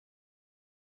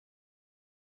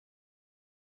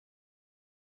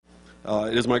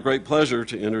It is my great pleasure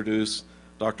to introduce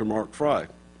Dr. Mark Frye.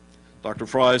 Dr.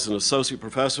 Frye is an associate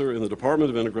professor in the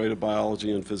Department of Integrative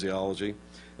Biology and Physiology,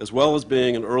 as well as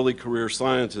being an early career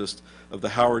scientist of the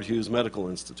Howard Hughes Medical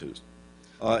Institute.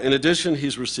 In addition,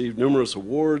 he's received numerous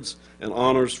awards and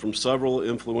honors from several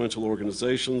influential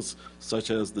organizations, such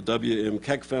as the W.M.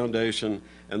 Keck Foundation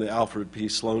and the Alfred P.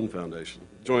 Sloan Foundation.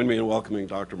 Join me in welcoming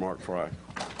Dr. Mark Frye.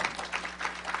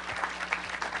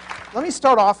 Let me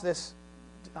start off this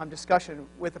discussion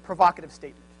with a provocative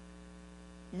statement.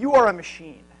 You are a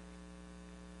machine,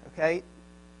 okay?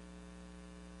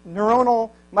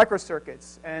 Neuronal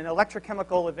microcircuits and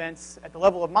electrochemical events at the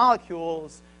level of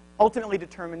molecules ultimately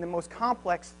determine the most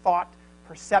complex thought,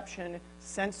 perception,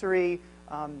 sensory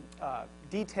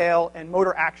detail, and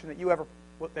motor action that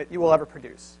you will ever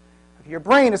produce. Okay, your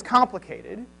brain is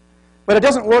complicated, but it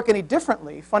doesn't work any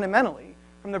differently, fundamentally,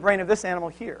 from the brain of this animal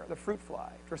here, the fruit fly,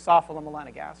 Drosophila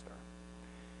melanogaster.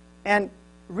 And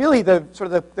really,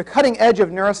 the cutting edge of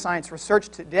neuroscience research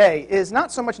today is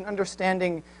not so much an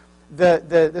understanding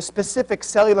the specific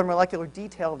cellular molecular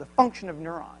detail of the function of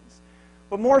neurons,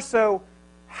 but more so,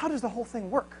 how does the whole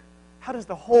thing work? How does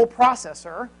the whole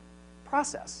processor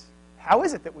process? How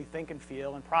is it that we think and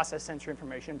feel and process sensory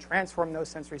information and transform those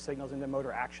sensory signals into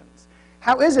motor actions?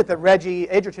 How is it that Reggie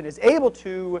Edgerton is able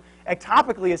to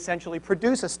ectopically essentially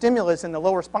produce a stimulus in the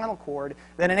lower spinal cord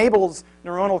that enables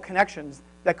neuronal connections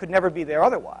that could never be there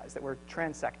otherwise, that were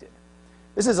transected?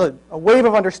 This is a wave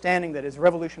of understanding that is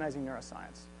revolutionizing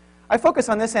neuroscience. I focus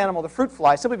on this animal, the fruit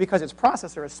fly, simply because its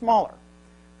processor is smaller.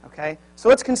 Okay? So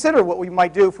let's consider what we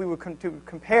might do if we were to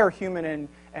compare human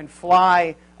and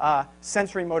fly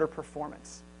sensory motor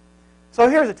performance. So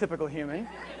here's a typical human.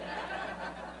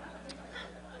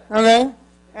 Okay?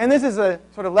 And this is a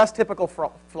sort of less typical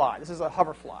fly. This is a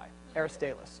hoverfly,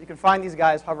 Aristalis. You can find these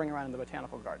guys hovering around in the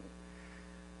botanical garden.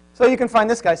 So you can find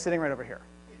this guy sitting right over here.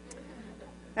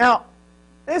 Now,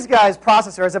 this guy's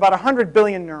processor has about 100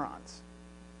 billion neurons.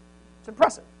 It's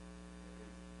impressive.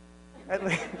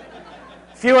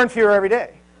 Fewer and fewer every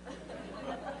day.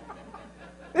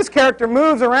 This character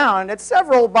moves around at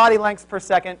several body lengths per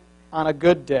second on a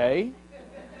good day.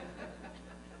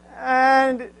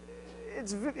 And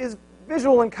its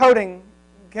visual encoding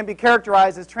can be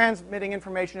characterized as transmitting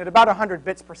information at about 100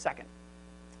 bits per second.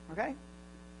 Okay?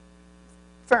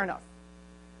 Fair enough.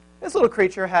 This little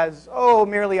creature has,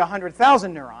 merely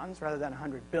 100,000 neurons rather than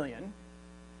 100 billion.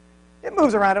 It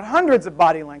moves around at hundreds of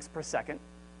body lengths per second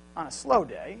on a slow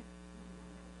day.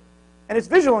 And its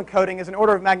visual encoding is an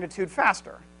order of magnitude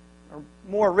faster, or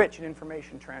more rich in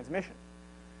information transmission.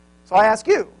 So I ask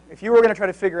you, if you were going to try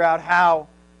to figure out how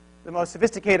the most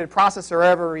sophisticated processor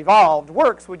ever evolved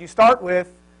works, would you start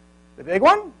with the big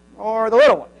one or the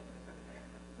little one?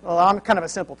 Well, I'm kind of a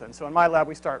simpleton, so in my lab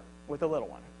we start with the little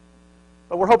one.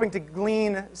 But we're hoping to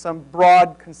glean some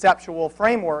broad conceptual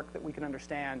framework that we can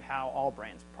understand how all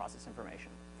brains process information.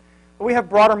 But we have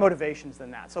broader motivations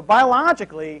than that. So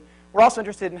biologically, we're also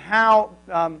interested in how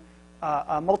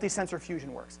multi-sensor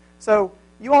fusion works. So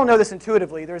you all know this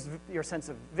intuitively. There's your sense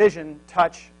of vision,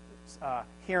 touch,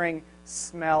 hearing,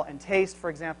 smell, and taste, for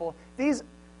example. These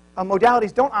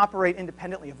modalities don't operate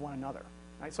independently of one another.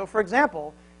 Right? So for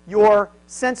example, your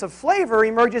sense of flavor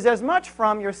emerges as much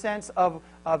from your sense of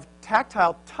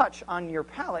tactile touch on your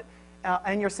palate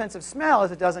and your sense of smell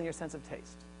as it does on your sense of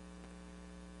taste.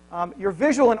 Your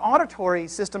visual and auditory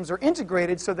systems are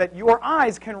integrated so that your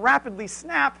eyes can rapidly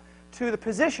snap to the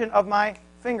position of my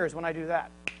fingers when I do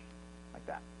that, like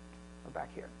that, or back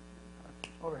here,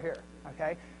 or over here,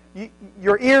 okay?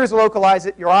 Your ears localize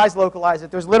it, your eyes localize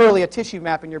it. There's literally a tissue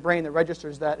map in your brain that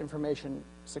registers that information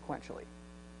sequentially.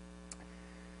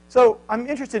 So I'm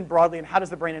interested broadly in how does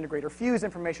the brain integrate or fuse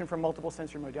information from multiple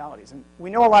sensory modalities. And we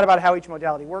know a lot about how each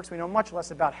modality works. We know much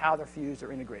less about how they're fused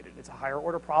or integrated. It's a higher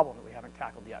order problem that we haven't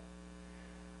tackled yet.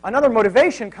 Another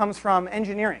motivation comes from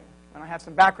engineering, and I have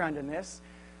some background in this,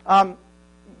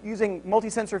 using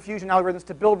multi-sensor fusion algorithms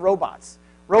to build robots.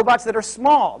 Robots that are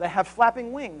small, that have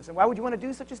flapping wings. And why would you want to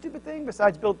do such a stupid thing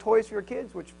besides build toys for your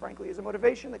kids, which frankly is a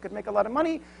motivation that could make a lot of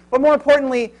money? But more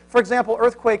importantly, for example,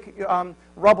 earthquake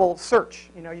rubble search.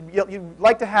 You know, you'd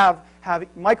like to have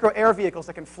micro air vehicles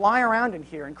that can fly around in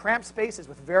here in cramped spaces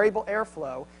with variable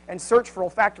airflow and search for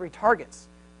olfactory targets.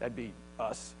 That'd be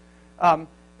us.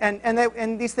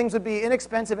 And these things would be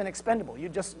inexpensive and expendable. You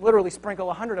just literally sprinkle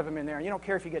 100 of them in there, and you don't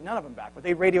care if you get none of them back. But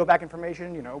they radio back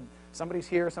information, you know, somebody's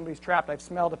here, somebody's trapped, I've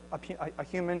smelled a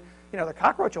human. You know, the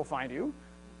cockroach will find you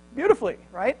beautifully,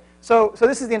 right? So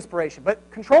this is the inspiration. But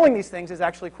controlling these things is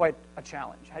actually quite a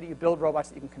challenge. How do you build robots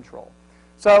that you can control?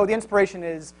 So the inspiration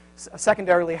is,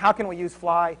 secondarily, how can we use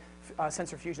fly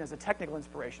sensor fusion as a technical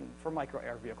inspiration for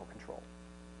micro-air vehicle control.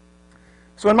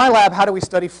 So in my lab, how do we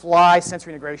study fly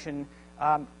sensory integration?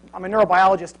 I'm a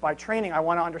neurobiologist by training. I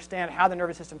want to understand how the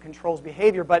nervous system controls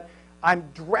behavior, but I'm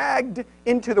dragged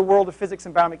into the world of physics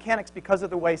and biomechanics because of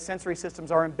the way sensory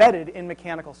systems are embedded in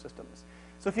mechanical systems.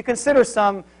 So if you consider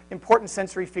some important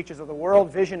sensory features of the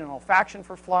world, vision and olfaction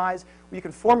for flies, you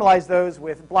can formalize those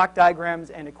with block diagrams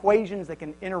and equations that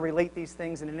can interrelate these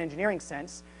things in an engineering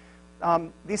sense.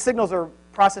 These signals are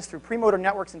processed through premotor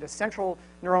networks into central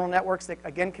neuronal networks that,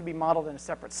 again, can be modeled in a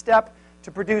separate step to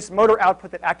produce motor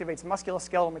output that activates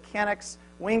musculoskeletal mechanics,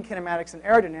 wing kinematics, and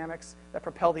aerodynamics that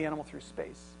propel the animal through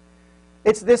space.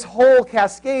 It's this whole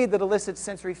cascade that elicits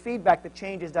sensory feedback that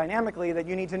changes dynamically that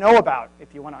you need to know about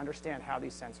if you want to understand how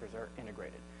these sensors are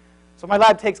integrated. So my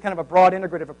lab takes kind of a broad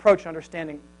integrative approach to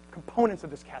understanding components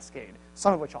of this cascade,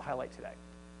 some of which I'll highlight today.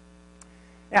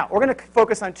 Now, we're going to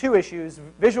focus on two issues,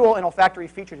 visual and olfactory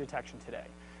feature detection today.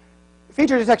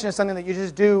 Feature detection is something that you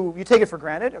just do, you take it for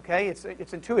granted, okay?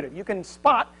 It's intuitive. You can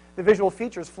spot the visual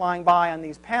features flying by on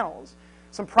these panels.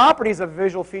 Some properties of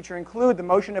visual feature include the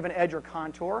motion of an edge or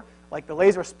contour, like the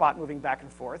laser spot moving back and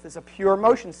forth. It's a pure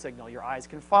motion signal. Your eyes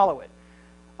can follow it.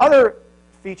 Other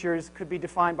features could be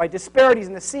defined by disparities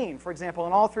in the scene. For example,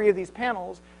 in all three of these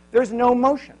panels, there's no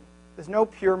motion. There's no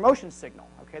pure motion signal.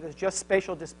 Okay? There's just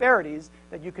spatial disparities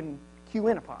that you can cue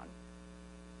in upon.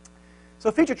 So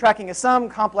feature tracking is some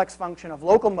complex function of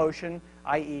local motion,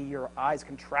 i.e. your eyes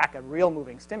can track a real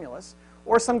moving stimulus,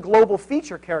 or some global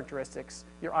feature characteristics.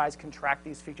 Your eyes can track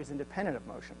these features independent of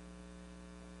motion.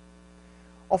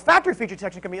 Olfactory feature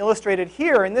detection can be illustrated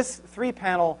here in this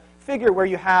three-panel figure where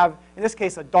you have, in this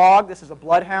case, a dog. This is a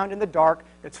bloodhound in the dark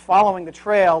that's following the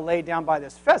trail laid down by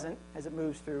this pheasant as it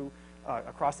moves through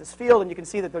across this field. And you can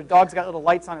see that the dog's got little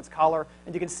lights on its collar,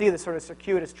 and you can see the sort of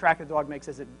circuitous track the dog makes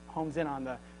as it homes in on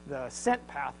the scent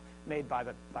path made by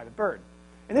the bird.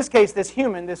 In this case, this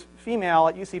human, this female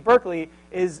at UC Berkeley,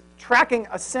 is tracking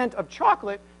a scent of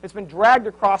chocolate that's been dragged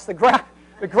across the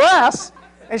grass,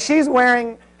 and she's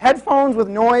wearing headphones with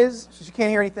noise, so she can't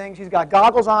hear anything. She's got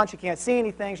goggles on, she can't see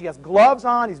anything. She has gloves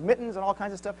on, these mittens and all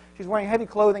kinds of stuff. She's wearing heavy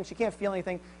clothing, she can't feel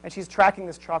anything, and she's tracking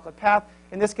this chocolate path.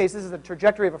 In this case, this is the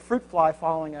trajectory of a fruit fly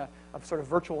following a sort of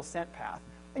virtual scent path.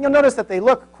 And you'll notice that they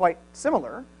look quite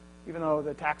similar, even though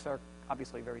the attacks are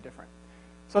obviously very different.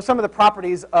 So some of the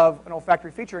properties of an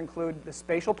olfactory feature include the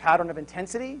spatial pattern of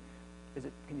intensity.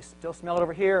 Can you still smell it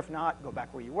over here? If not, go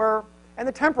back where you were. And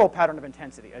the temporal pattern of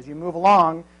intensity. As you move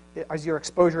along, is your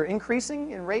exposure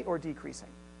increasing in rate or decreasing?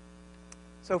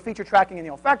 So feature tracking in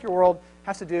the olfactory world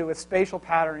has to do with spatial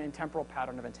pattern and temporal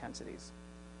pattern of intensities.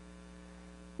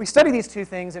 We study these two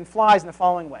things in flies in the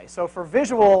following way. So for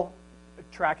visual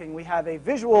tracking, we have a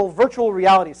visual virtual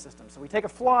reality system. So we take a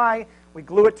fly, we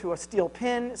glue it to a steel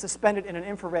pin, suspended in an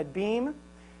infrared beam.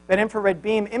 That infrared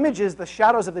beam images the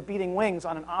shadows of the beating wings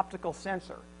on an optical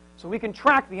sensor. So we can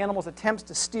track the animal's attempts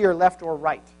to steer left or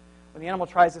right. When the animal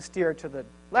tries to steer to the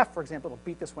left, for example, it'll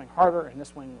beat this wing harder and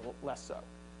this wing less so.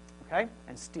 Okay?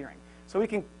 And steering. So we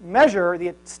can measure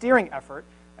the steering effort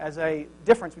as a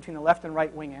difference between the left and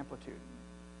right wing amplitude.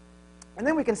 And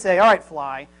then we can say, all right,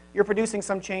 fly, you're producing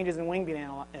some changes in wing beat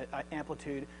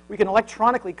amplitude. We can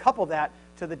electronically couple that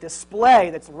to the display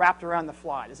that's wrapped around the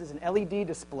fly. This is an LED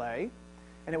display,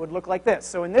 and it would look like this.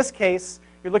 So in this case,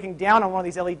 you're looking down on one of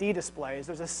these LED displays.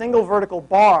 There's a single vertical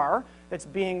bar that's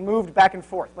being moved back and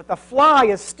forth. But the fly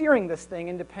is steering this thing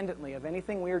independently of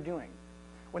anything we're doing.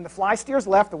 When the fly steers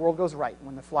left, the world goes right.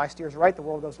 When the fly steers right, the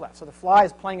world goes left. So the fly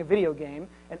is playing a video game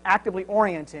and actively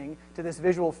orienting to this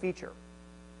visual feature.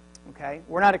 Okay?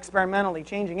 We're not experimentally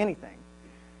changing anything.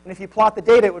 And if you plot the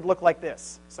data, it would look like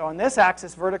this. So on this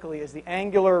axis vertically is the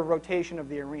angular rotation of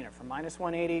the arena from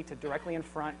 -180 to directly in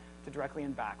front to directly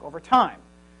in back over time.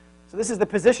 So this is the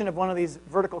position of one of these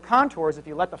vertical contours if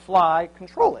you let the fly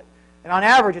control it. And on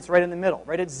average, it's right in the middle,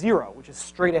 right at 0, which is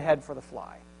straight ahead for the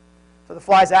fly. So the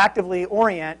flies actively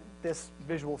orient this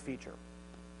visual feature.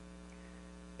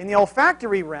 In the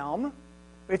olfactory realm,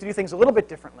 we have to do things a little bit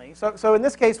differently. So in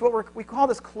this case, we call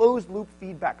this closed-loop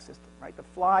feedback system. Right? The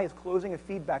fly is closing a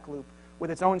feedback loop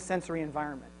with its own sensory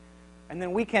environment. And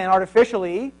then we can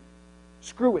artificially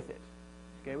screw with it.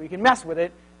 Okay? We can mess with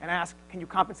it and ask, can you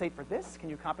compensate for this? Can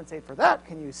you compensate for that?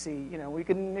 Can you see, we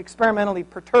can experimentally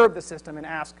perturb the system and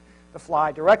ask the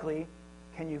fly directly,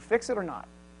 can you fix it or not?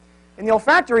 In the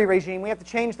olfactory regime, we have to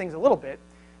change things a little bit.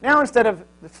 Now, instead of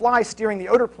the fly steering the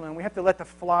odor plume, we have to let the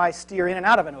fly steer in and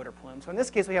out of an odor plume. So in this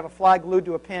case, we have a fly glued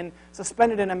to a pin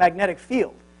suspended in a magnetic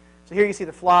field. So here you see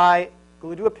the fly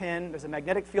glued to a pin. There's a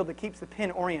magnetic field that keeps the pin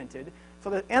oriented. So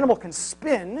the animal can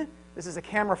spin. This is a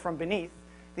camera from beneath.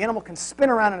 The animal can spin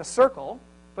around in a circle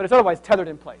but it's otherwise tethered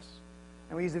in place.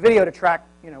 And we use the video to track,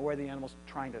 where the animal's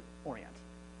trying to orient.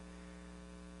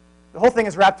 The whole thing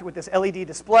is wrapped with this LED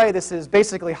display. This is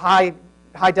basically high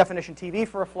definition TV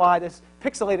for a fly. This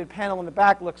pixelated panel in the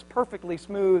back looks perfectly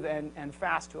smooth and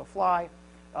fast to a fly.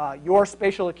 Your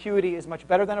spatial acuity is much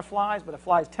better than a fly's, but a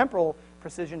fly's temporal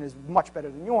precision is much better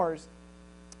than yours.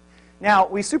 Now,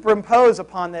 we superimpose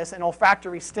upon this an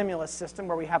olfactory stimulus system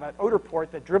where we have an odor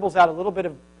port that dribbles out a little bit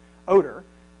of odor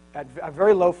at a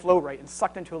very low flow rate and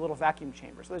sucked into a little vacuum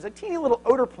chamber. So there's a teeny little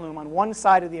odor plume on one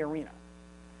side of the arena.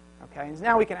 Okay, and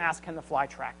now we can ask, can the fly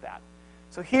track that?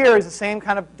 So here is the same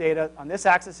kind of data. On this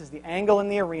axis is the angle in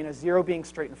the arena, 0 being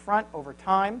straight in front over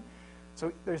time.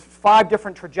 So there's 5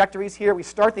 different trajectories here. We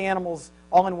start the animals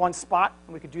all in one spot,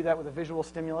 and we could do that with a visual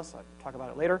stimulus. I'll talk about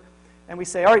it later. And we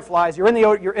say, all right, flies, you're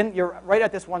right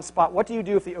at this one spot. What do you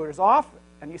do if the odor's off?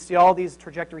 And you see all these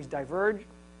trajectories diverge.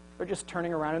 They're just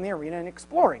turning around in the arena and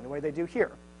exploring the way they do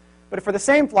here. But for the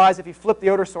same flies, if you flip the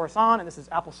odor source on, and this is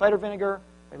apple cider vinegar,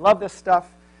 they love this stuff,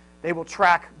 they will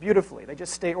track beautifully. They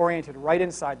just stay oriented right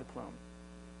inside the plume.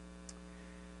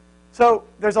 So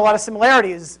there's a lot of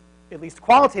similarities, at least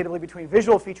qualitatively, between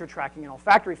visual feature tracking and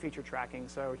olfactory feature tracking.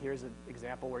 So here's an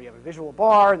example where you have a visual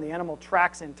bar, and the animal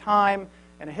tracks in time,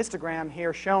 and a histogram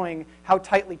here showing how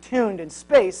tightly tuned in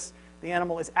space the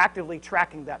animal is actively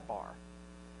tracking that bar.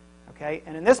 Okay?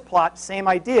 And in this plot, same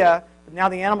idea, but now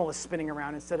the animal is spinning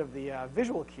around instead of the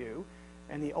visual cue,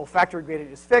 and the olfactory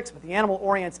gradient is fixed, but the animal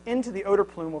orients into the odor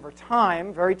plume over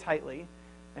time very tightly,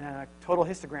 and a total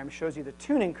histogram shows you the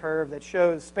tuning curve that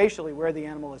shows spatially where the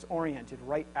animal is oriented,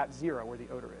 right at 0 where the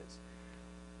odor is.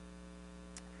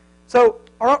 So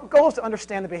our goal is to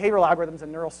understand the behavioral algorithms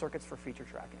and neural circuits for feature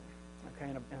tracking. Okay,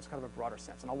 in kind of a broader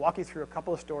sense. And I'll walk you through a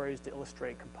couple of stories to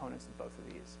illustrate components of both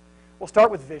of these. We'll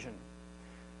start with vision.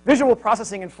 Visual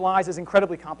processing in flies is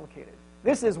incredibly complicated.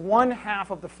 This is 1/2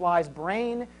 of the fly's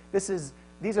brain.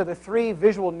 These are the 3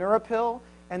 visual neuropil,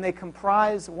 and they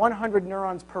comprise 100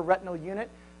 neurons per retinal unit.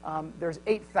 There's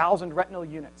 8,000 retinal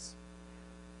units.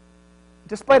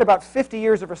 Despite about 50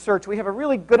 years of research, we have a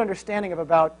really good understanding of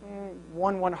about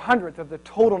 1/100th of the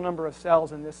total number of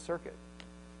cells in this circuit.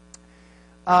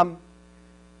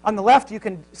 On the left, you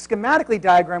can schematically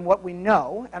diagram what we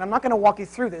know, and I'm not going to walk you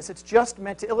through this. It's just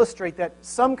meant to illustrate that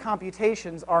some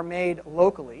computations are made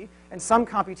locally, and some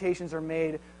computations are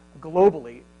made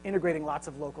globally, integrating lots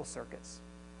of local circuits.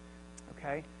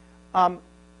 Okay?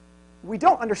 We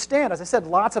don't understand, as I said,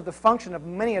 lots of the function of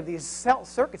many of these cell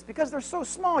circuits because they're so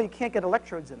small you can't get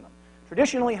electrodes in them.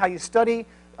 Traditionally, how you study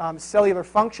cellular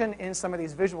function in some of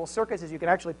these visual circuits is you can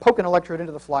actually poke an electrode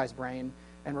into the fly's brain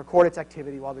and record its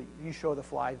activity while you show the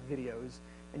fly videos,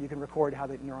 and you can record how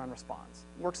the neuron responds.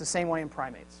 It works the same way in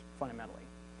primates, fundamentally.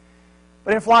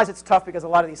 But in flies, it's tough because a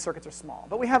lot of these circuits are small.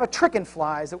 But we have a trick in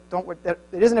flies that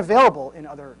isn't available in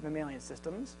other mammalian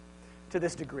systems to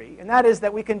this degree, and that is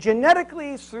that we can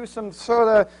genetically, through some sort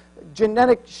of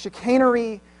genetic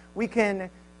chicanery, we can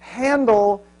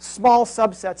handle small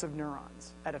subsets of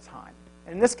neurons at a time.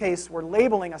 In this case, we're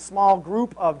labeling a small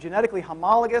group of genetically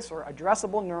homologous or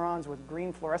addressable neurons with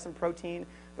green fluorescent protein.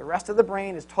 The rest of the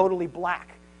brain is totally black,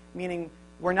 meaning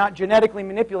we're not genetically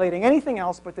manipulating anything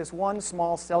else but this one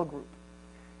small cell group.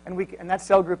 And that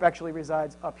cell group actually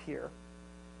resides up here.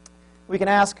 We can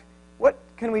ask, what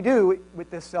can we do with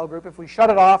this cell group? If we shut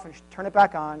it off and turn it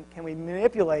back on, can we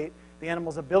manipulate the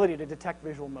animal's ability to detect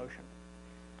visual motion?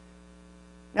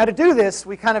 Now, to do this,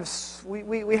 we had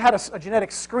a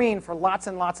genetic screen for lots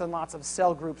and lots and lots of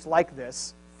cell groups like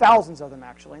this, thousands of them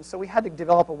actually, and so we had to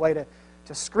develop a way to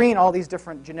screen all these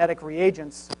different genetic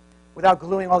reagents without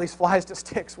gluing all these flies to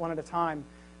sticks one at a time.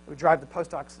 It would drive the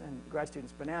postdocs and grad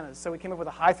students bananas, so we came up with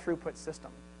a high-throughput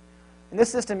system. And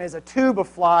this system is a tube of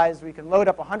flies. We can load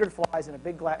up 100 flies in a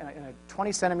big in a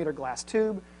 20-centimeter glass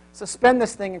tube, suspend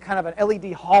this thing in kind of an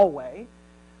LED hallway,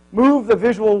 move the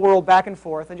visual world back and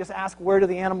forth, and just ask, where do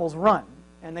the animals run?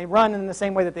 And they run in the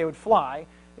same way that they would fly.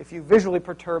 If you visually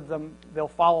perturb them, they'll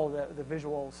follow the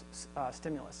visual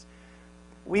stimulus.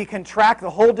 We can track the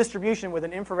whole distribution with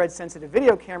an infrared-sensitive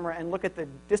video camera and look at the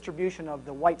distribution of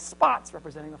the white spots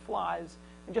representing the flies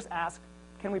and just ask,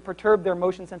 can we perturb their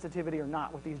motion sensitivity or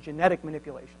not with these genetic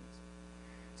manipulations?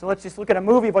 So let's just look at a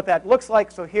movie of what that looks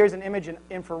like. So here's an image in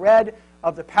infrared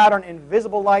of the pattern in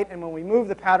visible light, and when we move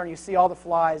the pattern, you see all the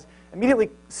flies immediately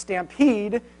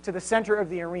stampede to the center of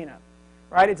the arena.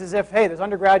 Right? It's as if, hey, there's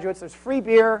undergraduates, there's free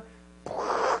beer,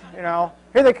 here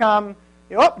they come.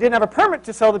 Didn't have a permit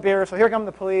to sell the beer, so here come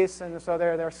the police, and so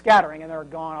they're scattering and they're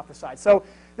gone off the side. So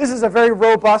this is a very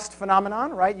robust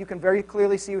phenomenon, right? You can very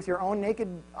clearly see with your own naked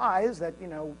eyes that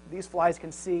these flies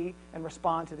can see and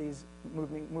respond to these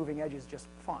moving edges just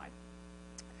fine.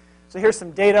 So here's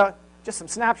some data, just some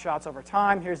snapshots over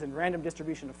time. Here's a random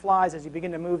distribution of flies. As you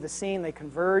begin to move the scene, they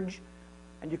converge,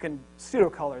 and you can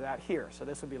pseudo-color that here. So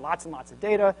this would be lots and lots of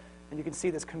data, and you can see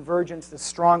this convergence, this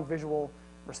strong visual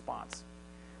response.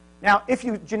 Now, if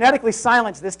you genetically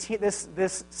silence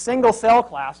this single cell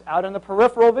class out in the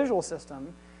peripheral visual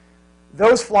system,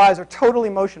 those flies are totally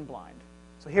motion blind.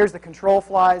 So here's the control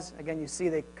flies. Again, you see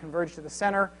they converge to the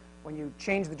center. When you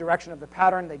change the direction of the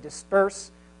pattern, they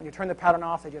disperse. When you turn the pattern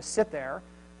off, they just sit there.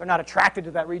 They're not attracted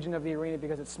to that region of the arena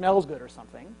because it smells good or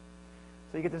something.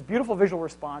 So you get this beautiful visual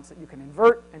response that you can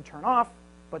invert and turn off,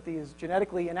 but these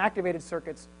genetically inactivated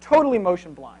circuits, totally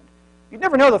motion blind. You'd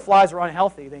never know the flies are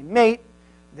unhealthy. They mate,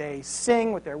 they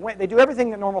sing with their wings, they do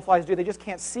everything that normal flies do, they just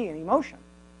can't see any motion.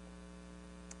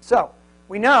 So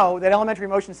we know that elementary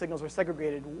motion signals were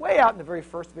segregated way out in the very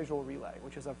first visual relay,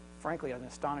 which is, frankly, an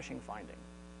astonishing finding.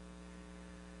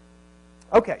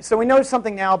 Okay, so we know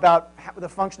something now about the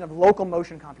function of local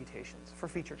motion computations for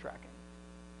feature tracking.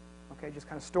 Okay, just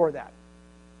kind of store that.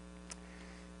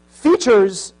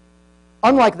 Features,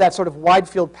 unlike that sort of wide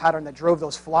field pattern that drove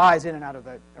those flies in and out of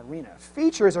the arena,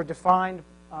 features are defined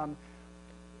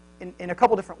in a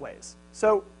couple different ways.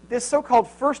 So this so-called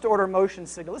first-order motion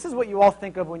signal, this is what you all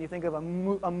think of when you think of a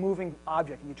moving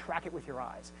object and you track it with your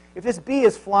eyes. If this bee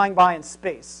is flying by in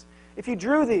space, if you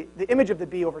drew the image of the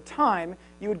bee over time,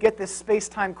 you would get this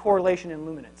space-time correlation in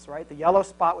luminance, right? The yellow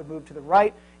spot would move to the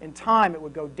right. In time, it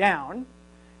would go down.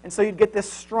 And so you'd get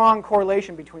this strong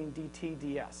correlation between dt,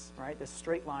 ds, right? This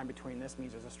straight line between this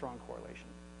means there's a strong correlation.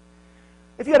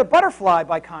 If you had a butterfly,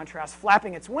 by contrast,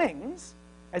 flapping its wings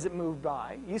as it moved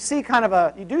by, you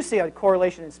do see a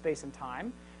correlation in space and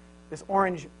time. This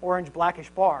orange blackish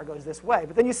bar goes this way.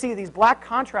 But then you see these black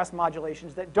contrast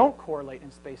modulations that don't correlate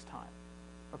in space-time,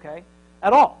 okay,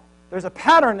 at all. There's a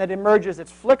pattern that emerges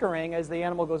that's flickering as the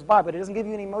animal goes by, but it doesn't give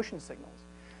you any motion signals.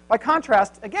 By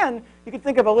contrast, again, you can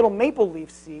think of a little maple leaf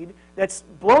seed that's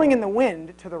blowing in the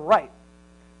wind to the right,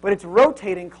 but it's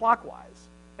rotating clockwise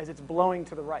as it's blowing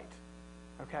to the right,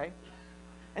 okay?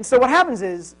 And so what happens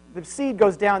is the seed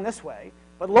goes down this way,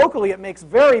 but locally it makes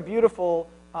very beautiful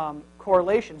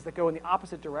correlations that go in the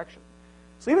opposite direction.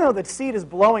 So even though the seed is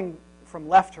blowing from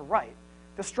left to right,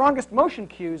 the strongest motion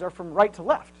cues are from right to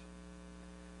left.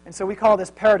 And so we call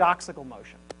this paradoxical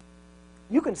motion.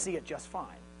 You can see it just fine.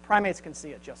 Primates can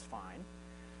see it just fine.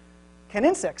 Can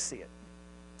insects see it?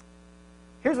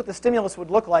 Here's what the stimulus would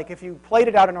look like if you played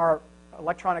it out in our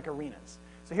electronic arenas.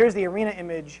 So here's the arena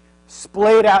image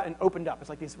splayed out and opened up. It's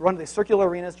like these circular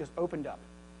arenas just opened up.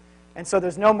 And so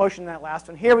there's no motion in that last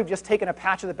one. Here we've just taken a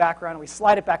patch of the background and we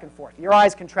slide it back and forth. Your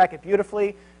eyes can track it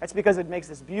beautifully. That's because it makes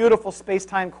this beautiful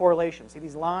space-time correlation. See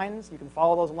these lines? You can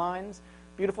follow those lines.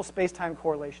 Beautiful space-time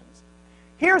correlations.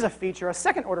 Here's a feature, a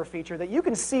second-order feature, that you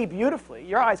can see beautifully.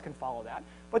 Your eyes can follow that.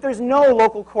 But there's no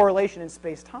local correlation in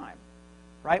space-time,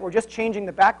 right? We're just changing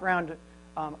the background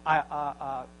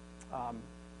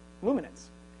luminance.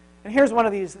 And here's one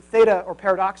of these theta or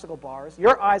paradoxical bars.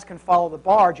 Your eyes can follow the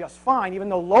bar just fine, even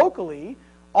though locally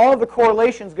all of the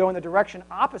correlations go in the direction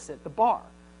opposite the bar.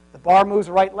 The bar moves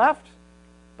right-left,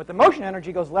 but the motion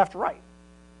energy goes left-right.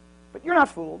 But you're not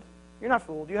fooled. You're not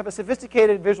fooled. You have a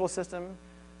sophisticated visual system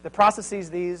that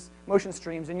processes these motion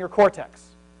streams in your cortex.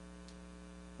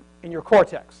 In your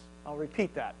cortex. I'll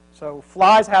repeat that. So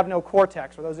flies have no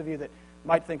cortex, for those of you that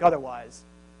might think otherwise.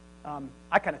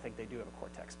 I kind of think they do have a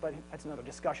cortex, but that's another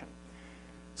discussion.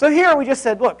 So here we just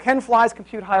said, look, can flies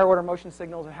compute higher order motion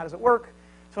signals, and how does it work?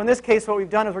 So in this case, what we've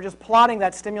done is we're just plotting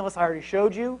that stimulus I already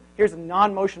showed you. Here's a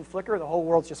non-motion flicker. The whole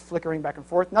world's just flickering back and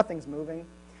forth. Nothing's moving.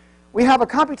 We have a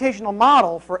computational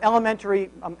model for elementary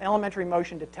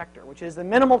motion detector, which is the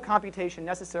minimal computation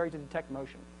necessary to detect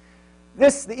motion. The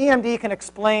EMD can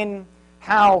explain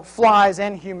how flies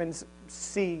and humans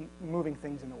see moving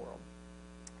things in the world.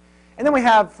 And then we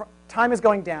have, time is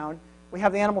going down, we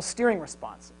have the animal steering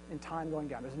response in time going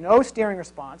down. There's no steering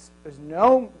response. There's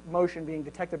no motion being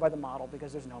detected by the model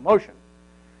because there's no motion.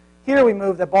 Here we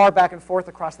move the bar back and forth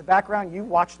across the background. You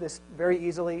watch this very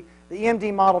easily. The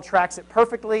EMD model tracks it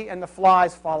perfectly, and the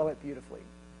flies follow it beautifully.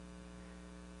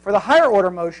 For the higher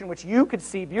order motion, which you could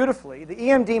see beautifully, the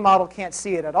EMD model can't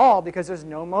see it at all because there's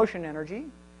no motion energy.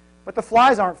 But the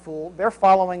flies aren't fooled. They're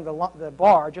following the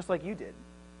bar just like you did.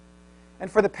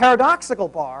 And for the paradoxical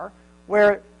bar,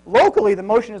 where locally the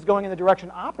motion is going in the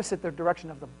direction opposite the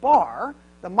direction of the bar,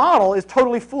 the model is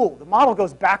totally fooled. The model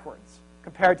goes backwards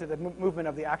compared to the movement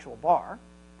of the actual bar.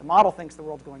 The model thinks the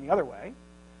world's going the other way.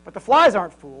 But the flies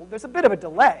aren't fooled. There's a bit of a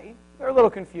delay. They're a little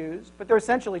confused, but they're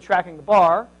essentially tracking the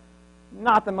bar,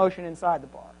 not the motion inside the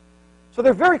bar. So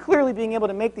they're very clearly being able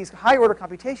to make these high-order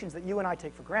computations that you and I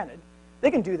take for granted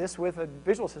they can do this with a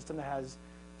visual system that has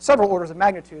several orders of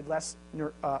magnitude less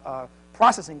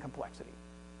processing complexity.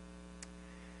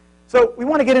 So we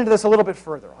want to get into this a little bit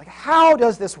further. Like, how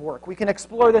does this work? We can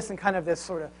explore this in kind of this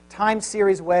sort of time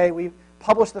series way. We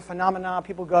publish the phenomena.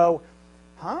 People go,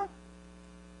 huh?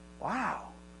 Wow.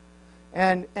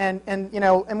 And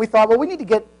we thought, well, we need to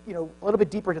get a little bit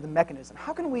deeper into the mechanism.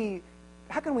 How can we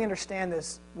understand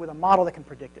this with a model that can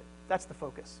predict it? That's the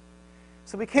focus.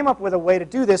 So we came up with a way to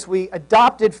do this. We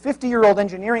adopted 50-year-old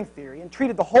engineering theory and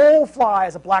treated the whole fly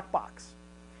as a black box.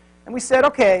 And we said,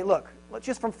 okay, look, let's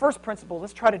just from first principles,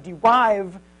 let's try to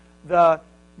derive the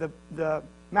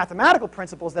mathematical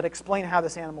principles that explain how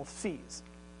this animal sees.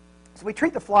 So we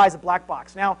treat the fly as a black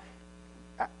box. Now,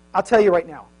 I'll tell you right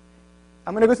now,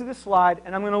 I'm going to go through this slide,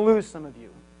 and I'm going to lose some of you.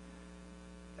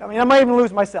 I mean, I might even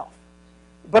lose myself,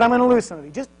 but I'm going to lose some of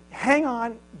you. Just hang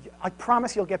on. I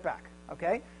promise you'll get back,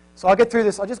 okay? So I'll get through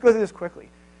this. I'll just go through this quickly.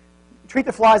 Treat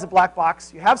the fly as a black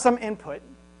box. You have some input.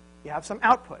 You have some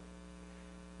output.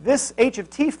 This h of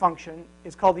t function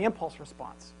is called the impulse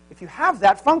response. If you have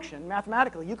that function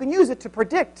mathematically, you can use it to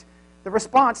predict the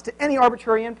response to any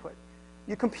arbitrary input.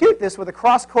 You compute this with a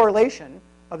cross correlation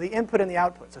of the input and the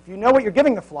output. So if you know what you're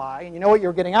giving the fly and you know what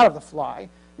you're getting out of the fly,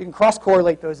 you can cross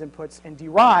correlate those inputs and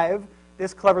derive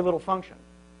this clever little function.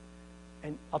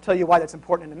 And I'll tell you why that's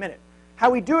important in a minute. How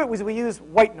we do it is we use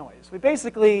white noise. We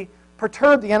basically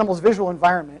perturb the animal's visual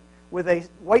environment with a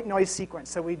white noise sequence.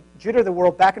 So we jitter the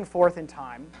world back and forth in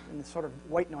time in this sort of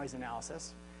white noise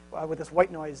analysis with this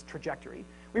white noise trajectory.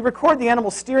 We record the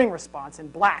animal's steering response in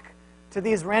black to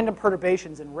these random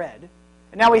perturbations in red.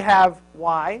 And now we have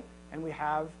y and we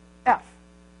have f.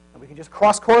 And we can just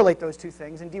cross-correlate those two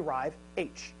things and derive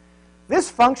h. This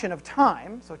function of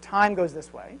time, so time goes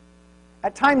this way.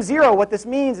 At time 0, what this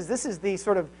means is this is the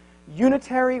sort of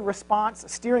unitary response,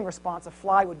 steering response a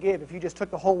fly would give if you just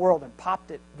took the whole world and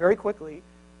popped it very quickly,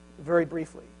 very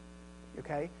briefly.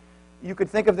 Okay? You could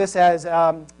think of this as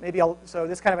so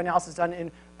this kind of analysis is done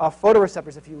in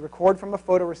photoreceptors. If you record from a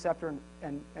photoreceptor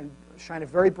and shine a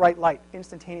very bright light,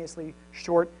 instantaneously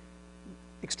short,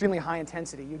 extremely high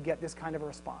intensity, you'd get this kind of a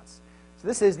response. So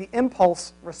this is the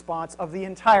impulse response of the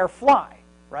entire fly,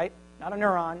 right? Not a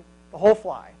neuron, the whole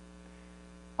fly.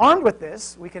 Armed with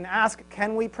this, we can ask,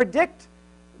 can we predict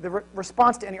the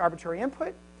response to any arbitrary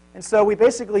input? And so we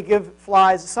basically give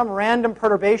flies some random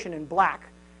perturbation in black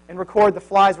and record the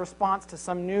fly's response to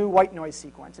some new white noise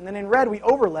sequence. And then in red, we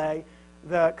overlay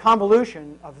the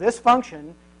convolution of this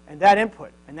function and that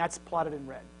input, and that's plotted in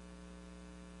red.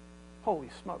 Holy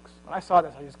smokes. When I saw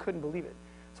this, I just couldn't believe it.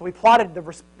 So we plotted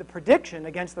the prediction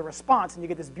against the response, and you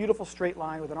get this beautiful straight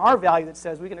line with an R value that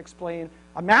says we can explain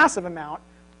a massive amount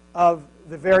of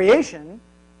the variation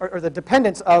or the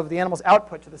dependence of the animal's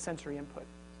output to the sensory input.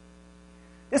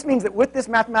 This means that with this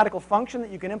mathematical function that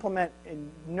you can implement in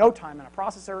no time in a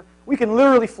processor, we can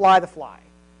literally fly the fly.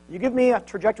 You give me a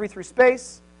trajectory through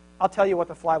space, I'll tell you what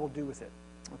the fly will do with it.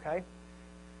 Okay?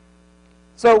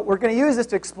 So we're going to use this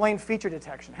to explain feature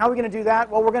detection. How are we going to do that?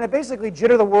 Well, we're going to basically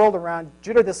jitter the world around,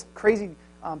 jitter this crazy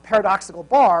paradoxical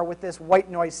bar with this white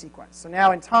noise sequence. So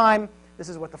now in time, this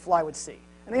is what the fly would see.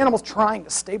 And the animal's trying to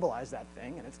stabilize that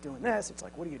thing, and it's doing this. It's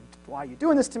like, why are you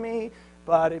doing this to me?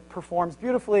 But it performs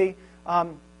beautifully.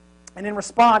 And in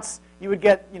response, you would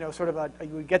get, you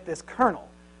would get this kernel.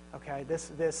 Okay,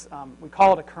 we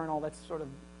call it a kernel. That's sort of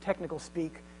technical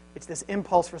speak. It's this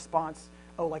impulse response.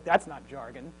 Oh, like that's not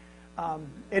jargon.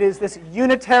 It is this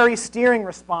unitary steering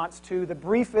response to the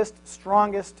briefest,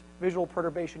 strongest visual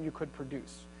perturbation you could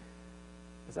produce.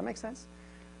 Does that make sense?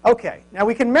 Okay, now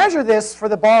we can measure this for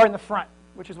the bar in the front,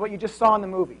 which is what you just saw in the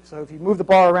movie. So if you move the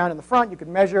bar around in the front, you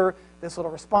can measure this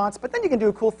little response. But then you can do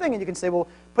a cool thing, and you can say, well,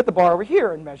 put the bar over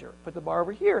here and measure. Put the bar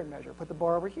over here and measure. Put the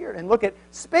bar over here. And look at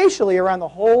spatially around the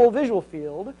whole visual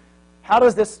field, how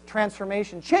does this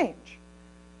transformation change?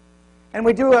 And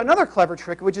we do another clever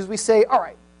trick, which is we say, all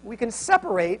right, we can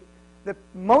separate the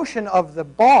motion of the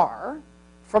bar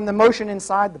from the motion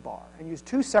inside the bar and use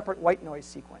two separate white noise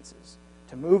sequences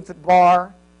to move the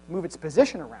bar, move its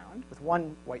position around with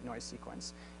one white noise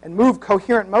sequence, and move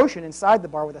coherent motion inside the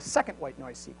bar with a second white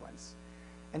noise sequence,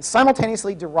 and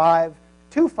simultaneously derive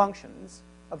two functions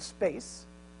of space.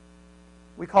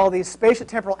 We call these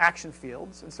spatiotemporal action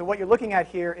fields. And so what you're looking at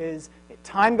here is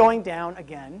time going down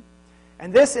again.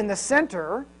 And this in the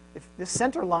center, if this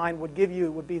center line would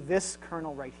be this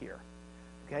kernel right here.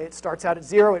 Okay, it starts out at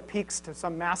 0, it peaks to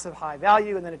some massive high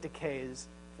value, and then it decays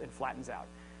and flattens out.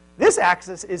 This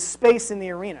axis is space in the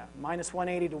arena, minus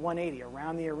 180 to 180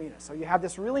 around the arena. So you have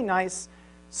this really nice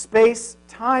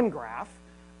space-time graph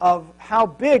of how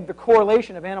big the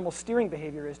correlation of animal steering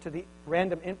behavior is to the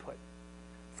random input.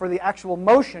 for the actual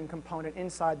motion component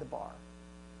inside the bar.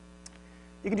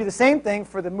 You can do the same thing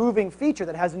for the moving feature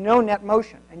that has no net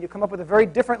motion, and you come up with a very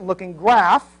different looking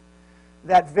graph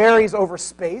that varies over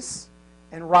space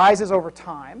and rises over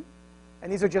time.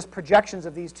 And these are just projections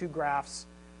of these two graphs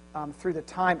through the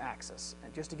time axis.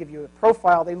 And just to give you a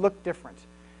profile, they look different.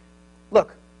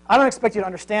 Look, I don't expect you to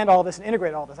understand all this and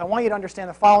integrate all this. I want you to understand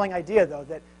the following idea, though,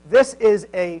 that this is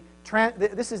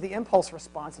the impulse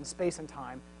response in space and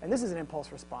time, and this is an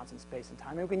impulse response in space and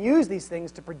time. And we can use these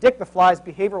things to predict the fly's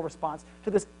behavioral response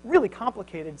to this really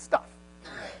complicated stuff.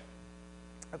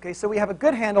 Okay, so we have a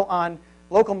good handle on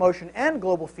local motion and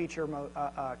global feature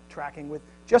tracking with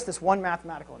just this one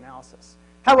mathematical analysis.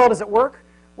 How well does it work?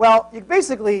 Well,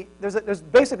 there's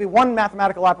basically one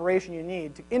mathematical operation you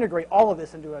need to integrate all of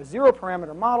this into a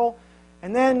zero-parameter model.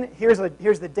 And then here's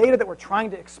the data that we're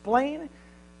trying to explain.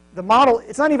 The model,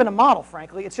 it's not even a model,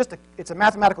 frankly. It's a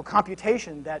mathematical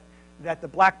computation that the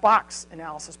black box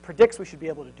analysis predicts we should be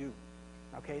able to do.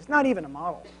 Okay, it's not even a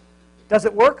model. Does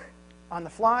it work on the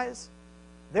flies?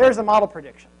 There's a model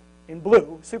prediction in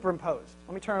blue, superimposed.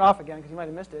 Let me turn it off again because you might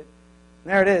have missed it.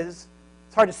 And there it is.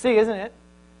 It's hard to see, isn't it?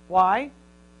 Why?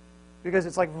 Because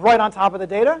it's like right on top of the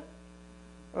data.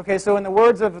 Okay, so in the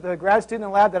words of the grad student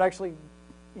in the lab that actually,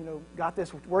 got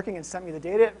this working and sent me the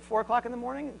data at 4 o'clock in the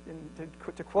morning, and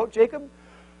to quote Jacob,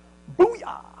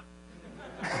 booyah!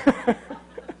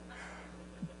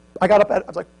 I got up I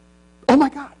was like, oh my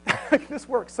God, this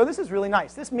works. So this is really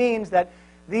nice. This means that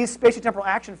these spatiotemporal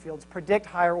action fields predict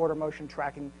higher order motion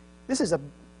tracking. This is a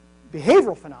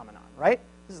behavioral phenomenon, right?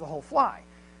 This is the whole fly.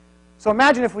 So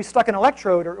imagine if we stuck an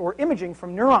electrode or imaging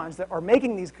from neurons that are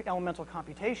making these elemental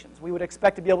computations. We would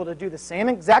expect to be able to do the same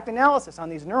exact analysis on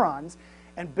these neurons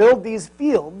and build these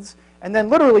fields, and then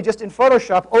literally just in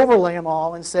Photoshop overlay them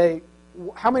all and say,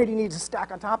 how many do you need to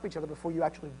stack on top of each other before you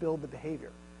actually build the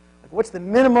behavior? Like, what's the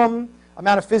minimum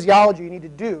amount of physiology you need to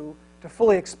do to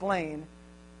fully explain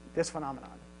this phenomenon?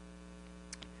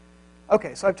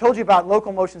 Okay, so I've told you about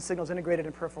local motion signals integrated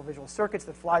in peripheral visual circuits,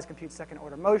 that flies compute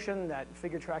second-order motion, that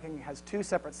figure tracking has two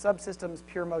separate subsystems,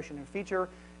 pure motion and feature,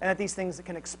 and that these things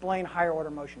can explain higher-order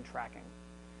motion tracking.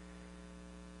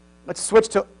 Let's switch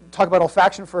to talk about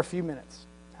olfaction for a few minutes.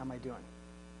 How am I doing?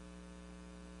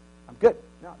 I'm good.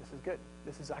 No, this is good.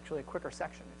 This is actually a quicker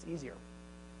section. It's easier.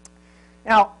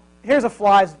 Now, here's a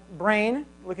fly's brain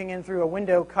looking in through a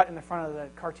window cut in the front of the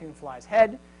cartoon fly's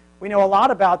head. We know a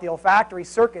lot about the olfactory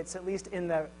circuits, at least in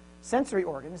the sensory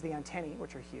organs, the antennae,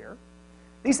 which are here.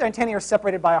 These antennae are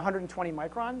separated by 120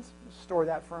 microns. Store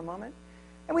that for a moment.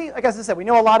 And like I said, we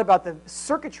know a lot about the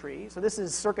circuitry. So this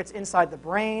is circuits inside the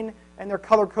brain, and they're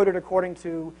color-coded according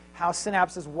to how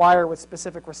synapses wire with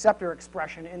specific receptor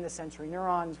expression in the sensory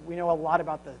neurons. We know a lot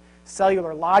about the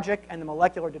cellular logic and the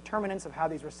molecular determinants of how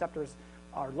these receptors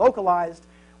are localized.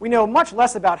 We know much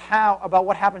less about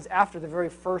what happens after the very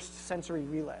first sensory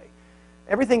relay.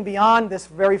 Everything beyond this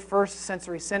very first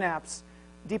sensory synapse,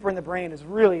 deeper in the brain, is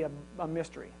really a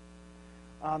mystery.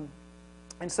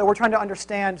 And so we're trying to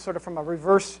understand, sort of from a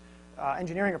reverse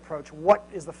engineering approach, what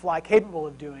is the fly capable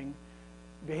of doing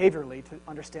behaviorally to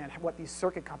understand what these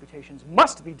circuit computations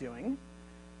must be doing,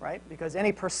 right? Because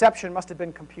any perception must have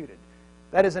been computed.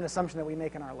 That is an assumption that we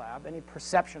make in our lab. Any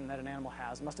perception that an animal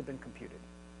has must have been computed.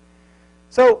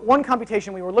 So one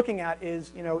computation we were looking at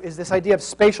is this idea of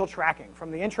spatial tracking.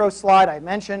 From the intro slide, I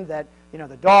mentioned that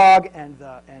the dog and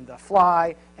the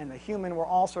fly and the human were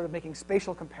all sort of making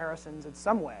spatial comparisons in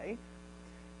some way.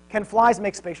 Can flies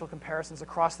make spatial comparisons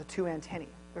across the two antennae?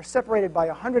 They're separated by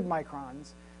 100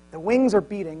 microns. The wings are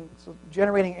beating, so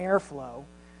generating airflow.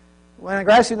 When a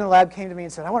grad student in the lab came to me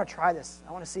and said, I want to try this.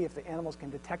 I want to see if the animals can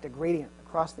detect a gradient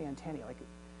across the antennae. Like,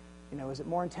 is it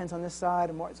more intense on this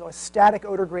side? So a static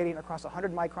odor gradient across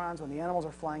 100 microns when the animals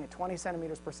are flying at 20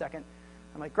 centimeters per second.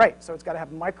 I'm like, great. So it's got to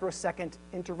have microsecond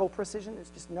interval precision. There's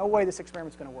just no way this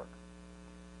experiment's going to work.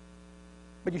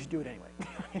 But you should do it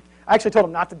anyway. I actually told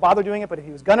him not to bother doing it, but if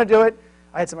he was going to do it,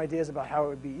 I had some ideas about how it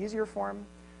would be easier for him.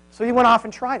 So he went off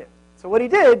and tried it. So what he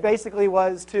did basically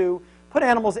was to put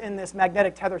animals in this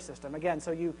magnetic tether system. Again,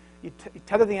 so you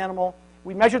tether the animal.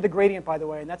 We measured the gradient, by the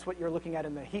way, and that's what you're looking at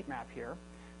in the heat map here.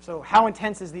 So how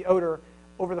intense is the odor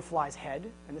over the fly's head?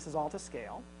 And this is all to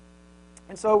scale.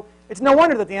 And so it's no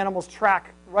wonder that the animals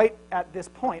track right at this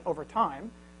point over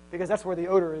time, because that's where the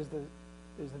odor is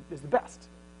the best.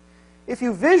 If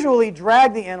you visually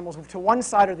drag the animals to one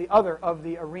side or the other of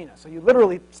the arena, so you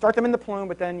literally start them in the plume,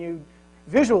 but then you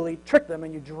visually trick them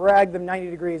and you drag them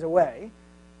 90 degrees away,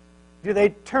 do they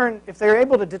turn? If they're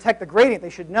able to detect the gradient,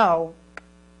 they should know,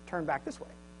 turn back this way.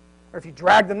 Or if you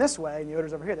drag them this way and the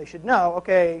odor's over here, they should know,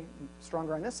 okay,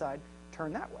 stronger on this side,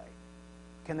 turn that way.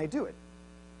 Can they do it?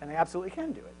 And they absolutely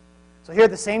can do it. So here,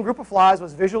 the same group of flies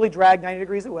was visually dragged 90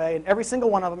 degrees away, and every single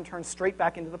one of them turned straight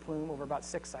back into the plume over about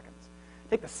 6 seconds.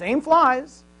 Take the same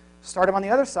flies, start them on the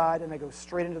other side, and they go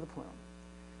straight into the plume.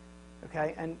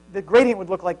 Okay, and the gradient would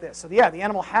look like this. So yeah, the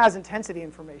animal has intensity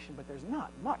information, but there's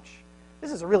not much.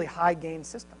 This is a really high-gain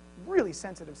system, really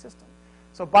sensitive system.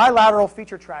 So bilateral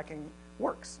feature tracking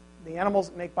works. The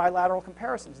animals make bilateral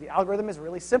comparisons. The algorithm is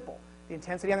really simple. The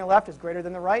intensity on the left is greater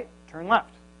than the right, turn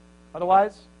left.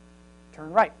 Otherwise,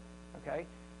 turn right. Okay?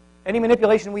 Any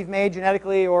manipulation we've made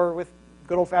genetically or with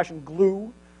good old-fashioned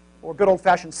glue or good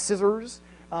old-fashioned scissors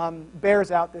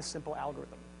bears out this simple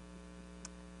algorithm.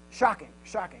 Shocking,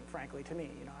 frankly, to me.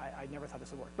 You know, I never thought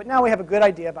this would work. But now we have a good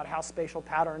idea about how spatial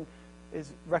pattern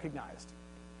is recognized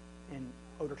in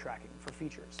odor tracking for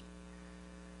features.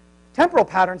 Temporal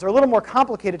patterns are a little more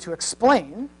complicated to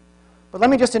explain, but let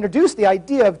me just introduce the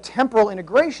idea of temporal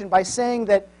integration by saying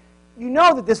that you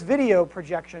know that this video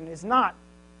projection is not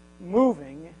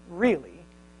moving, really.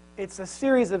 It's a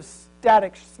series of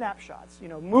static snapshots. You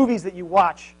know, movies that you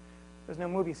watch. There's no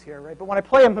movies here, right? But when I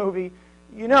play a movie,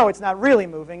 you know it's not really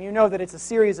moving. You know that it's a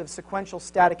series of sequential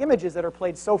static images that are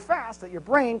played so fast that your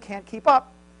brain can't keep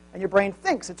up, and your brain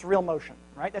thinks it's real motion,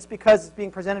 right? That's because it's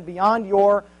being presented beyond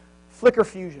your flicker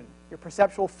fusion, your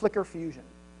perceptual flicker fusion.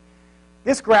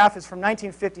 This graph is from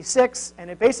 1956, and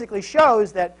it basically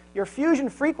shows that your fusion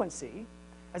frequency,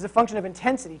 as a function of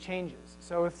intensity, changes.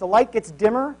 So if the light gets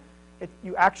dimmer,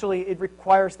 it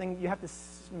requires things. You have to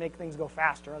make things go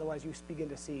faster, otherwise you begin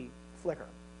to see flicker.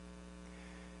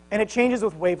 And it changes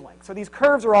with wavelength. So these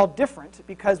curves are all different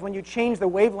because when you change the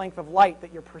wavelength of light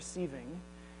that you're perceiving,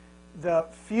 the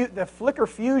flicker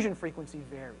fusion frequency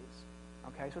varies.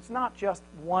 Okay, so it's not just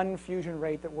one fusion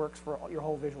rate that works for your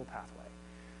whole visual pathway.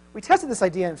 We tested this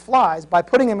idea in flies by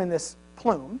putting them in this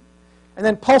plume and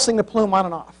then pulsing the plume on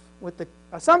and off with the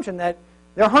assumption that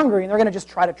they're hungry and they're going to just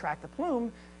try to track the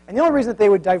plume. And the only reason that they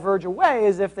would diverge away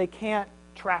is if they can't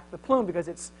track the plume because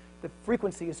the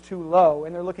frequency is too low,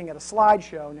 and they're looking at a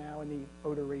slideshow now in the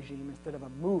odor regime instead of a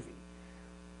movie,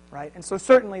 right? And so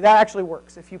certainly that actually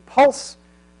works. If you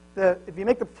if you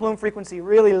make the plume frequency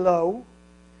really low,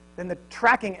 then the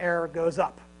tracking error goes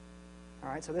up. All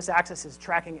right, so this axis is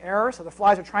tracking error, so the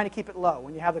flies are trying to keep it low.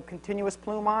 When you have the continuous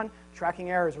plume on,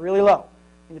 tracking error is really low.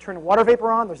 When you turn the water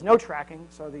vapor on, there's no tracking,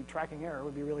 so the tracking error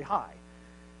would be really high.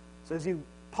 So as you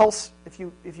pulse, if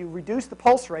you reduce the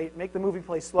pulse rate, make the movie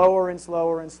play slower and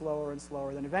slower and slower and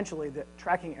slower, then eventually the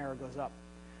tracking error goes up.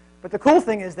 But the cool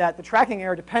thing is that the tracking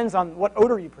error depends on what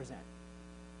odor you present.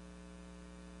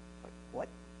 Like, what?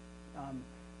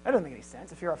 That doesn't make any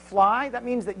sense. If you're a fly, that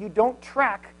means that you don't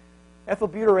track ethyl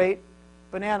butyrate,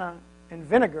 banana, and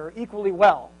vinegar equally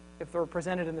well if they're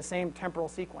presented in the same temporal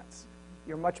sequence.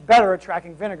 You're much better at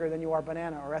tracking vinegar than you are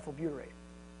banana or ethyl butyrate,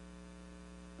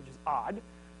 which is odd.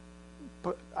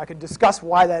 But I could discuss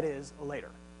why that is later.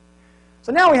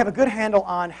 So now we have a good handle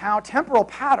on how temporal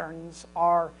patterns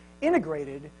are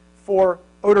integrated for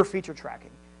odor feature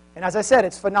tracking. And as I said,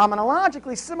 it's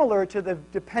phenomenologically similar to the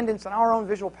dependence on our own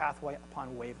visual pathway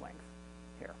upon wavelength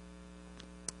here,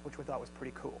 which we thought was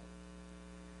pretty cool.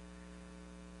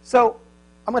 So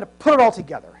I'm going to put it all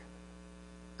together.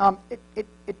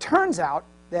 It turns out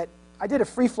that I did a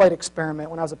free flight experiment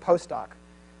when I was a postdoc.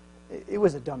 It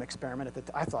was a dumb experiment.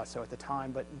 I thought so at the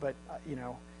time, but you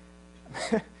know,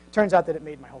 turns out that it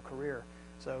made my whole career.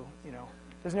 So you know,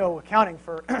 there's no accounting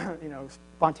for you know,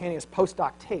 spontaneous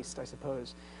postdoc taste, I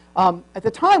suppose. At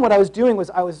the time, what I was doing was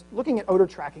I was looking at odor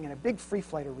tracking in a big free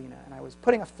flight arena, and I was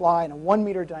putting a fly in a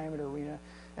 1-meter diameter arena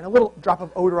and a little drop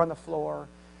of odor on the floor,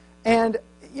 and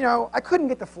you know, I couldn't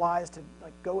get the flies to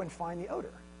like go and find the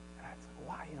odor. And I was like,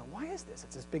 why? You know, why is this?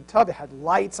 It's this big tub. It had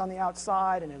lights on the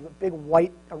outside and a big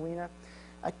white arena.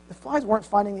 The flies weren't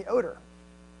finding the odor.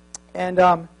 And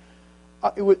an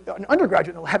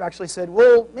undergraduate in the lab actually said,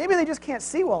 well, maybe they just can't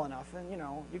see well enough, and you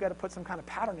know, you got to put some kind of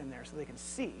pattern in there so they can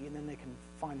see, and then they can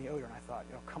find the odor. And I thought,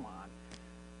 you know, come on,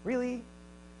 really?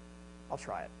 I'll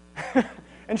try it.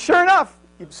 And sure enough,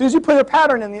 as soon as you put a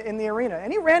pattern in the arena,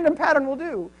 any random pattern will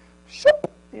do.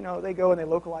 Shoop, you know, they go and they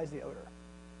localize the odor.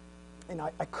 And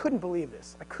I couldn't believe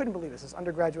this. I couldn't believe this. This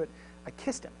undergraduate, I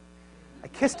kissed him.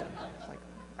 Like,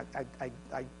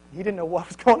 he didn't know what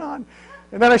was going on.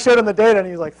 And then I showed him the data, and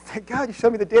he was like, thank God you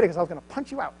showed me the data because I was going to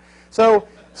punch you out. So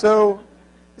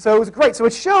it was great. So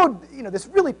it showed, you know, this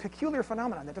really peculiar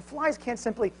phenomenon that the flies can't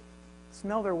simply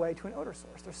smell their way to an odor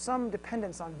source. There's some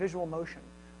dependence on visual motion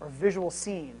or visual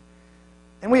scene.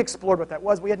 And we explored what that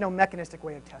was. We had no mechanistic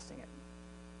way of testing it.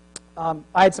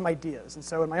 I had some ideas, and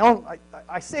so in my own,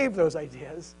 I saved those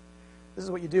ideas. This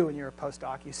is what you do when you're a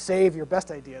postdoc. You save your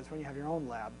best ideas when you have your own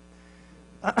lab.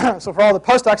 So for all the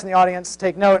postdocs in the audience,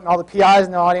 take note, and all the PIs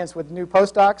in the audience with new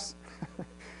postdocs,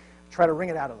 try to wring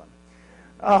it out of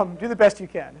them. Do the best you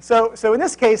can. So in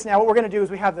this case now, what we're going to do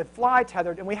is we have the fly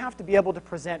tethered, and we have to be able to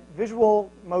present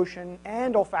visual motion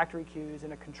and olfactory cues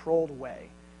in a controlled way.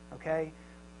 Okay?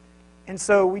 And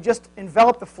so we just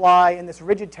envelop the fly in this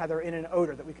rigid tether in an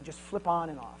odor that we can just flip on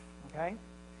and off. Okay?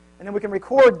 And then we can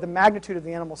record the magnitude of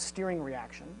the animal's steering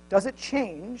reaction. Does it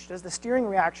change? Does the steering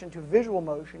reaction to visual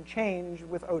motion change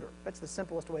with odor? That's the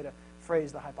simplest way to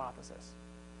phrase the hypothesis.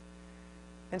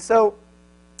 And so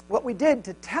what we did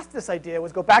to test this idea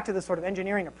was go back to this sort of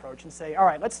engineering approach and say, all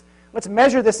right, let's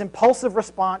measure this impulsive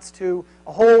response to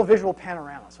a whole visual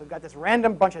panorama. So we've got this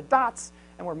random bunch of dots,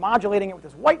 and we're modulating it with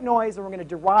this white noise, and we're going to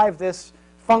derive this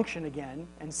function again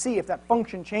and see if that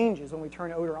function changes when we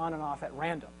turn odor on and off at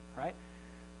random, right?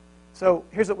 So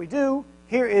here's what we do.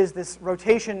 Here is this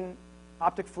rotation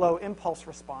optic flow impulse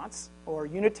response, or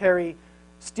unitary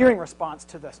steering response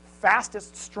to the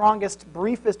fastest, strongest,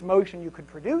 briefest motion you could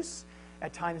produce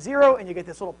at time 0, and you get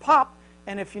this little pop.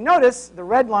 And if you notice, the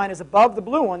red line is above the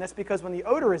blue one. That's because when the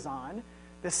odor is on,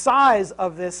 the size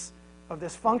of this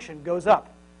function goes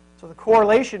up. So the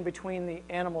correlation between the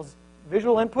animal's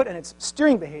visual input and its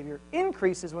steering behavior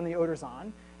increases when the odor's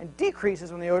on and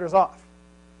decreases when the odor's off,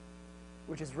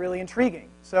 which is really intriguing.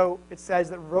 So it says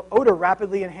that odor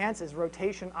rapidly enhances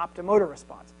rotation optomotor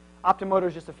response. Optomotor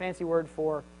is just a fancy word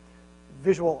for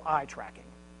visual eye tracking.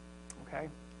 Okay?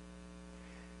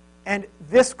 And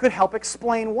this could help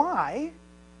explain why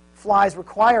flies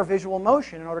require visual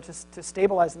motion in order to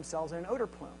stabilize themselves in an odor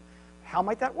plume. How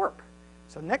might that work?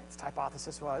 So next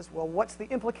hypothesis was, well, what's the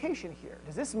implication here?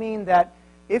 Does this mean that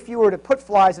if you were to put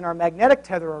flies in our magnetic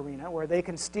tether arena where they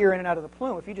can steer in and out of the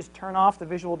plume, if you just turn off the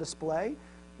visual display,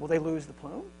 will they lose the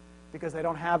plume because they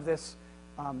don't have this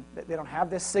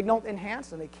signal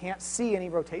enhanced and they can't see any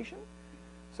rotation?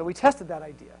 So we tested that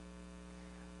idea.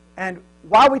 And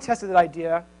while we tested that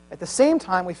idea, at the same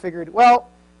time we figured, well,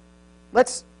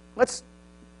 let's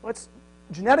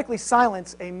genetically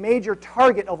silence a major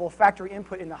target of olfactory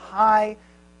input in the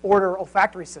high-order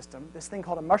olfactory system, this thing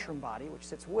called a mushroom body, which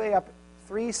sits way up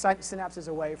 3 synapses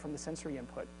away from the sensory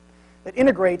input, that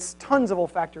integrates tons of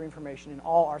olfactory information in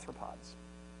all arthropods.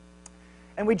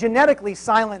 And we genetically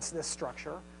silenced this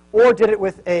structure, or did it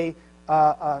with a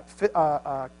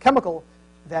chemical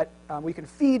that we can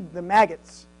feed the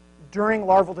maggots during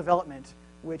larval development,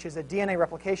 which is a DNA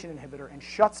replication inhibitor, and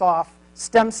shuts off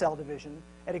stem cell division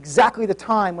at exactly the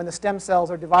time when the stem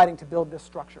cells are dividing to build this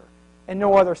structure. And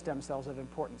no other stem cells of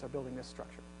importance are building this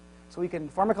structure. So we can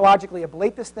pharmacologically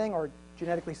ablate this thing or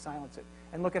genetically silence it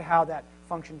and look at how that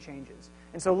function changes.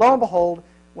 And so lo and behold,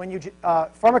 when you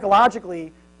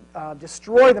pharmacologically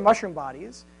destroy the mushroom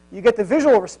bodies, you get the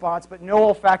visual response but no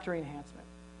olfactory enhancement,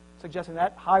 suggesting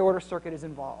that high-order circuit is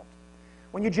involved.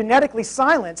 When you genetically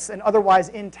silence an otherwise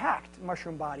intact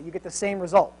mushroom body, you get the same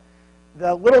result.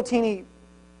 The little teeny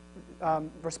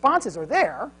responses are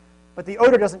there, but the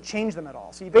odor doesn't change them at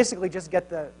all. So you basically just get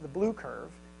the blue curve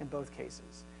in both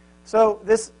cases. So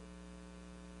this,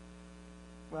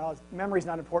 well, memory is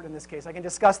not important in this case. I can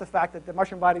discuss the fact that the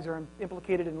mushroom bodies are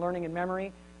implicated in learning and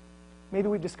memory. Maybe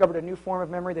we've discovered a new form of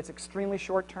memory that's extremely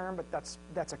short-term, but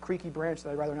that's a creaky branch that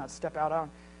I'd rather not step out on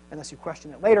unless you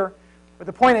question it later. But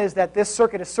the point is that this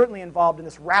circuit is certainly involved in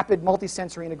this rapid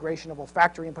multisensory integration of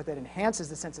olfactory input that enhances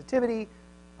the sensitivity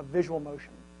of visual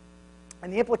motion.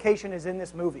 And the implication is in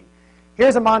this movie.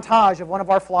 Here's a montage of one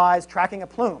of our flies tracking a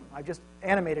plume. I just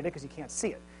animated it because you can't see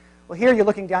it. Well, here you're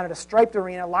looking down at a striped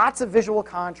arena, lots of visual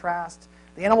contrast.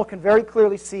 The animal can very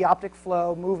clearly see optic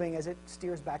flow moving as it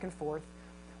steers back and forth.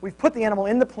 We've put the animal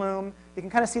in the plume. You can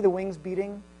kind of see the wings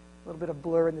beating, a little bit of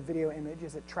blur in the video image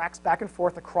as it tracks back and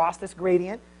forth across this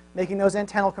gradient, making those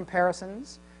antennal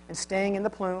comparisons and staying in the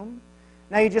plume.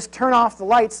 Now you just turn off the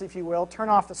lights, if you will, turn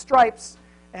off the stripes,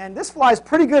 and this fly is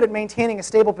pretty good at maintaining a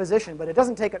stable position, but it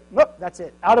doesn't take it, whoop, that's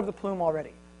it, out of the plume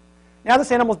already. Now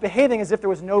this animal is behaving as if there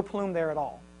was no plume there at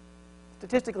all,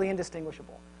 statistically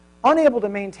indistinguishable. Unable to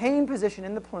maintain position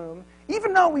in the plume,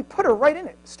 even though we put her right in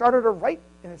it, started her right,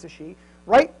 and it's a she,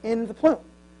 right in the plume.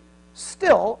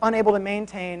 Still unable to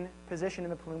maintain position in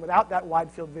the plume without that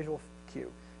wide field visual cue.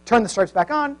 Turn the stripes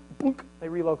back on, boonk, they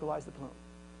relocalize the plume.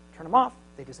 Turn them off,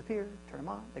 they disappear. Turn them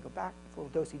on, they go back. It's a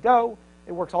little do-si-do.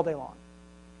 It works all day long.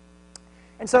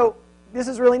 And so this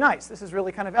is really nice. This is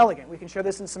really kind of elegant. We can show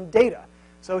this in some data.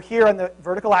 So here on the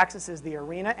vertical axis is the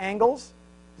arena angles.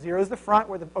 0 is the front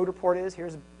where the odor port is.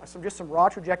 Here's just some raw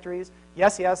trajectories.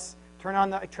 Yes, yes. Turn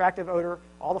on the attractive odor.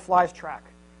 All the flies track.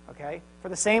 Okay? For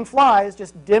the same flies,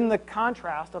 just dim the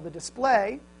contrast of the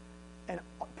display, and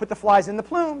put the flies in the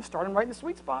plume, start them right in the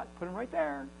sweet spot, put them right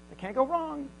there. They can't go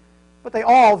wrong. But they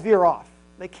all veer off.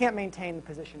 They can't maintain the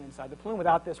position inside the plume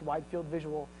without this wide field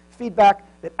visual feedback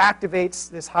that activates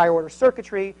this higher order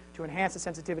circuitry to enhance the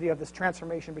sensitivity of this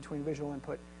transformation between visual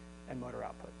input and motor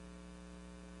output.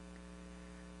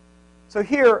 So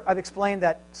here I've explained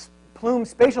that plume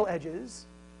spatial edges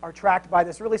are tracked by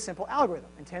this really simple algorithm.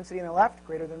 Intensity in the left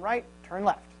greater than right, turn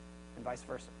left, and vice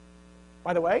versa.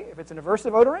 By the way, if it's an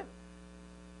aversive odorant,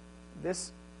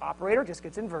 this operator just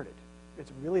gets inverted.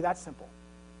 It's really that simple.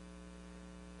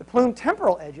 The plume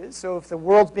temporal edges, so if the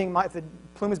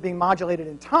plume is being modulated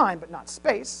in time but not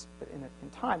space, but in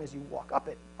time as you walk up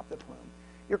the plume,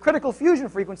 your critical fusion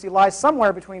frequency lies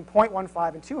somewhere between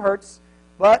 0.15 and 2 hertz,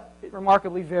 but it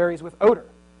remarkably varies with odor.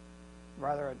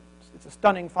 Rather, it's a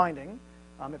stunning finding.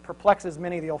 It perplexes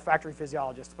many of the olfactory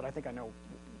physiologists, but I think I know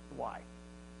why.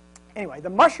 Anyway, the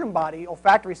mushroom body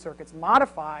olfactory circuits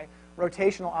modify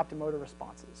rotational optomotor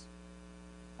responses.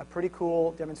 A pretty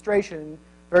cool demonstration,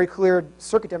 very clear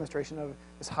circuit demonstration of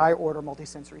this high-order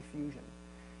multisensory fusion.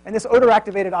 And this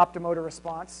odor-activated optomotor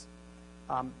response,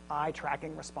 eye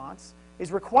tracking response,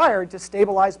 is required to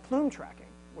stabilize plume tracking,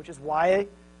 which is why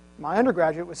my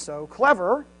undergraduate was so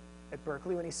clever at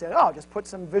Berkeley when he said, oh, just put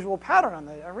some visual pattern on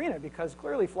the arena, because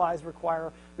clearly flies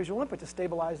require visual input to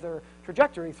stabilize their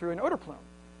trajectory through an odor plume.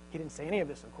 He didn't say any of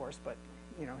this, of course, but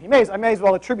I may as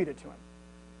well attribute it to him.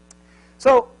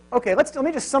 So, okay, let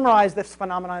me just summarize this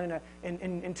phenomenon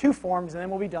in 2 forms, and then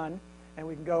we'll be done, and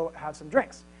we can go have some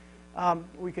drinks. What are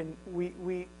we going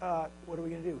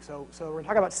to do? So we're going to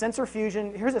talk about sensor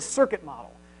fusion. Here's a circuit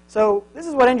model. So this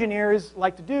is what engineers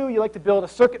like to do. You like to build a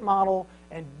circuit model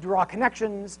and draw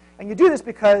connections, and you do this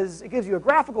because it gives you a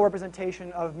graphical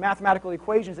representation of mathematical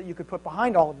equations that you could put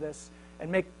behind all of this and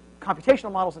make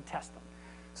computational models and test them.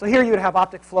 So here you would have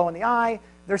optic flow in the eye.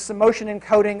 There's some motion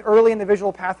encoding early in the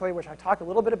visual pathway, which I talked a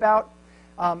little bit about.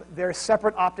 There's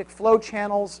separate optic flow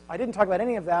channels. I didn't talk about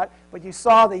any of that, but you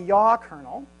saw the yaw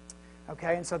kernel.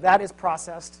 Okay, and so that is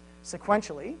processed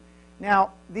sequentially.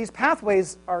 Now, these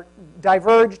pathways are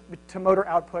diverged to motor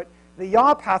output. The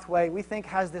yaw pathway, we think,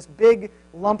 has this big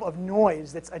lump of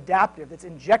noise that's adaptive, that's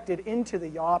injected into the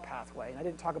yaw pathway. And I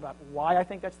didn't talk about why I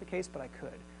think that's the case, but I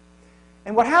could.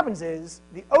 And what happens is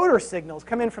the odor signals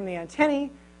come in from the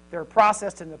antennae. They're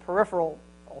processed in the peripheral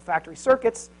olfactory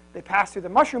circuits. They pass through the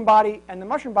mushroom body, and the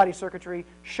mushroom body circuitry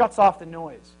shuts off the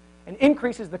noise and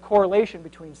increases the correlation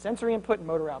between sensory input and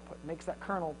motor output, makes that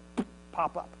kernel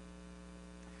pop up.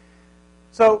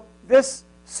 So this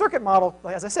circuit model,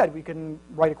 as I said, we can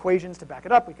write equations to back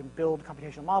it up. We can build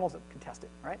computational models that can test it,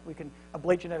 right? We can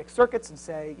ablate genetic circuits and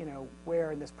say,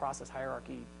 where in this process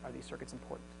hierarchy are these circuits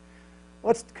important?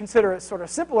 Let's consider a sort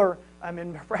of simpler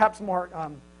and perhaps more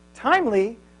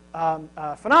timely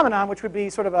phenomenon, which would be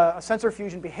sort of a sensor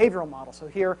fusion behavioral model. So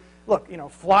here, look,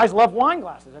 flies love wine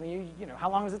glasses. I mean, how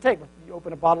long does it take? You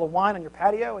open a bottle of wine on your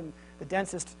patio in the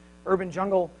densest urban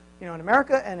jungle, in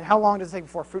America, and how long does it take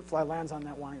before a fruit fly lands on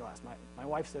that wine glass? My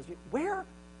wife says, where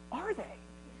are they?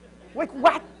 Like,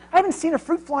 what? I haven't seen a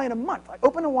fruit fly in a month. I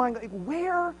open a wine glass.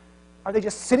 Where? Are they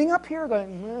just sitting up here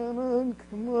going,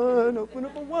 come on, open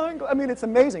up a wine glass? I mean, it's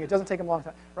amazing. It doesn't take them a long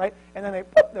time, right? And then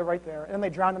they're right there. And then they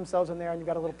drown themselves in there, and you've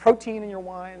got a little protein in your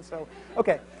wine. So,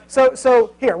 okay.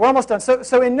 So here, we're almost done.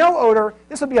 So in no odor,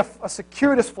 this would be a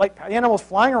circuitous flight path. The animal's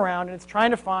flying around, and it's trying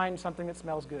to find something that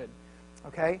smells good,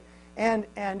 okay? And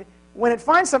when it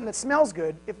finds something that smells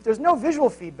good, if there's no visual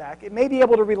feedback, it may be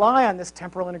able to rely on this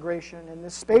temporal integration and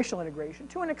this spatial integration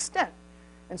to an extent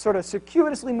and sort of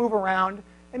circuitously move around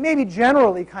and maybe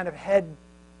generally kind of head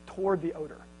toward the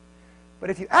odor. But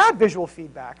if you add visual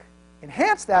feedback,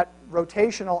 enhance that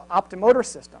rotational optomotor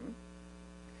system,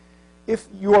 if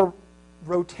your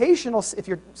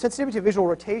sensitivity to visual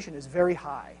rotation is very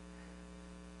high,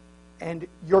 and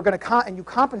you're going to and you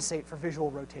compensate for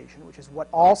visual rotation, which is what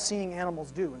all seeing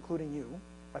animals do, including you.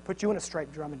 If I put you in a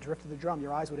striped drum and drifted the drum,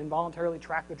 your eyes would involuntarily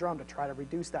track the drum to try to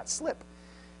reduce that slip.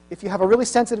 If you have a really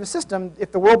sensitive system,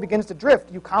 if the world begins to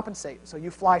drift, you compensate. So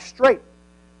you fly straight,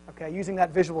 okay, using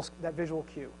that visual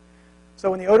cue.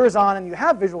 So when the odor is on and you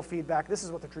have visual feedback, this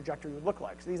is what the trajectory would look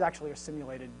like. So these actually are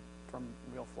simulated from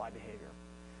real fly behavior.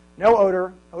 No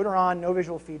odor, odor on, no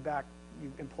visual feedback.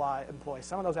 You employ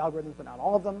some of those algorithms, but not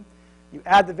all of them. You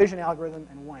add the vision algorithm,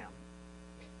 and wham.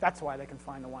 That's why they can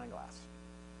find the wine glass.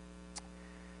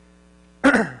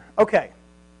 Okay,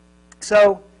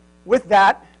 so with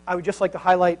that, I would just like to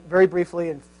highlight very briefly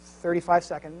in 35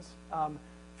 seconds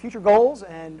future goals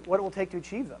and what it will take to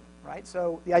achieve them. Right?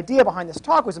 So the idea behind this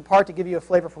talk was in part to give you a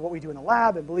flavor for what we do in the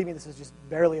lab, and believe me, this is just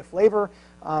barely a flavor.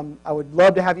 I would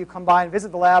love to have you come by and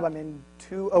visit the lab. I'm in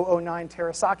 2009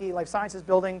 Terasaki Life Sciences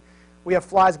building. We have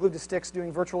flies glued to sticks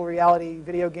doing virtual reality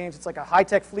video games. It's like a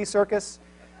high-tech flea circus.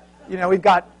 You know, we've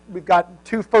got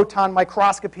 2-photon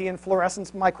microscopy and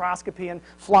fluorescence microscopy and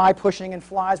fly pushing and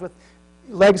flies with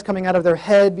legs coming out of their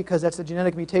head because that's a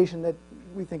genetic mutation that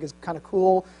we think is kind of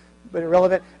cool but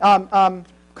irrelevant.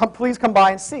 Please come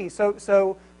by and see.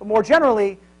 But more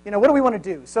generally, you know, what do we want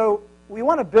to do? So we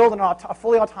want to build a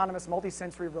fully autonomous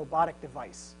multisensory robotic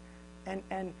device.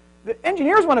 And the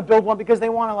engineers want to build one because they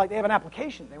want to, they have an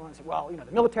application. They want to say, well, you know,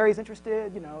 the military's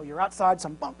interested. You know, you're outside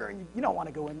some bunker and you don't want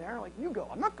to go in there. Like, you go.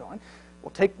 I'm not going. We'll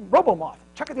take RoboMoth,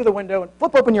 chuck it through the window, and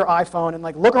flip open your iPhone and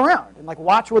look around and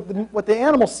watch what the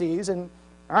animal sees. And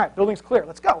all right, building's clear.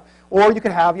 Let's go. Or you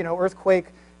could have, you know, earthquake.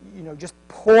 You know, just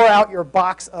pour out your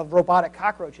box of robotic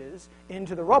cockroaches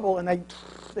into the rubble, and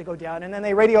they go down, and then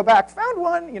they radio back, found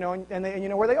one, you know, and you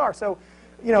know where they are. So,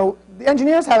 you know, the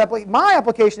engineers have my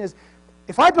application is,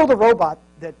 if I build a robot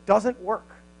that doesn't work,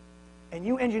 and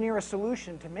you engineer a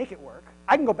solution to make it work,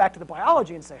 I can go back to the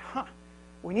biology and say,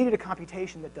 we needed a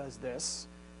computation that does this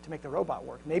to make the robot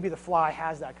work. Maybe the fly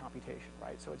has that computation,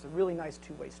 right? So it's a really nice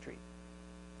two-way street.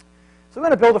 So I'm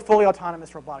going to build a fully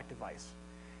autonomous robotic device.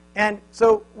 And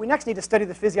so we next need to study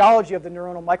the physiology of the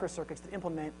neuronal microcircuits to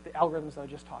implement the algorithms that I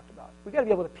just talked about. We've got to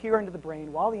be able to peer into the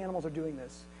brain while the animals are doing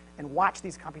this and watch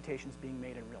these computations being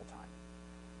made in real time.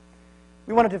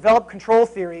 We want to develop control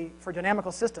theory for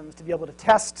dynamical systems to be able to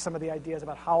test some of the ideas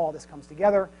about how all this comes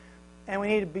together. And we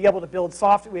need to be able to build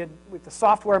software with the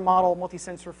software model,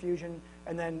 multi-sensor fusion,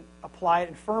 and then apply it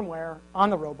in firmware on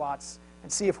the robots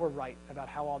and see if we're right about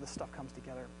how all this stuff comes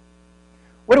together.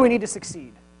 What do we need to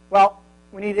succeed? Well,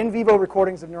 we need in vivo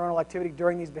recordings of neuronal activity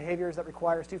during these behaviors that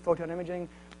requires 2-photon imaging.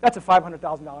 That's a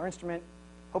 $500,000 instrument.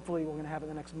 Hopefully we're going to have it in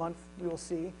the next month. We will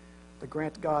see. The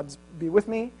grant gods be with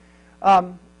me.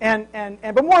 But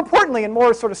more importantly, and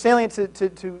more sort of salient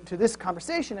to this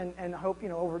conversation, and I hope, you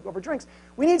know, over drinks,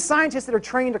 we need scientists that are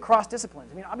trained across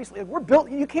disciplines. I mean, obviously, we're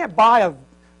built. You can't buy a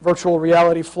virtual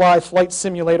reality flight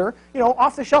simulator, you know,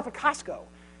 off the shelf at Costco.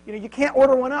 You know, you can't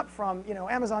order one up from, you know,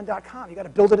 Amazon.com. You got to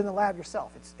build it in the lab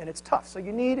yourself. It's tough. So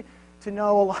you need to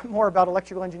know a lot more about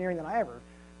electrical engineering than I ever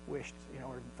wished, you know,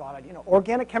 or thought I'd. You know,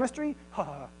 organic chemistry,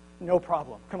 no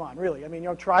problem. Come on, really. I mean, you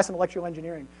know, try some electrical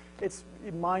engineering. It's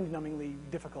mind-numbingly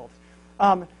difficult.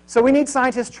 So we need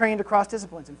scientists trained across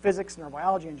disciplines in physics,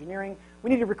 neurobiology, engineering.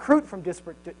 We need to recruit from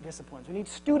disparate disciplines. We need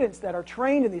students that are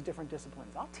trained in these different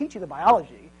disciplines. I'll teach you the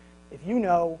biology if you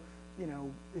know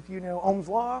Ohm's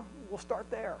law. We'll start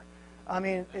there. I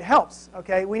mean, it helps.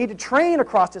 Okay, we need to train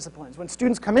across disciplines. When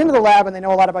students come into the lab and they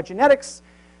know a lot about genetics,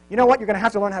 you know what? You're going to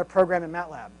have to learn how to program in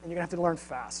MATLAB, and you're going to have to learn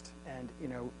fast. And you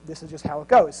know, this is just how it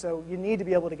goes. So you need to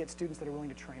be able to get students that are willing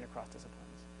to train across disciplines.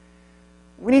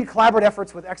 We need collaborative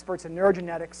efforts with experts in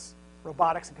neurogenetics,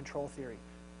 robotics, and control theory.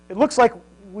 It looks like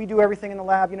we do everything in the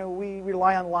lab. You know, we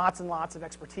rely on lots and lots of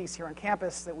expertise here on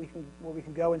campus where we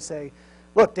can go and say,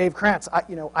 look, Dave Krantz,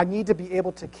 I need to be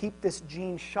able to keep this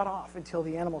gene shut off until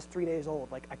the animal's 3 days old.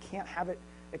 Like, I can't have it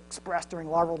expressed during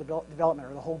larval development,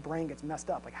 or the whole brain gets messed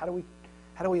up. Like, how do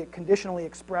we conditionally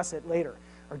express it later?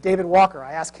 Or David Walker,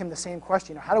 I asked him the same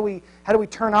question. How do we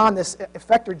turn on this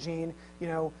effector gene, you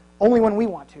know, only when we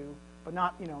want to, but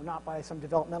not, you know, not by some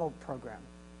developmental program?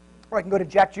 Or I can go to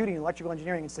Jack Judy in electrical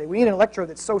engineering and say, we need an electrode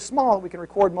that's so small that we can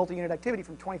record multi-unit activity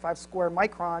from 25 square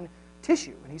micron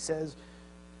tissue. And he says,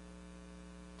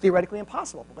 theoretically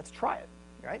impossible, but let's try it,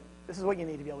 right? This is what you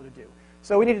need to be able to do.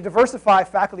 So we need to diversify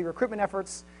faculty recruitment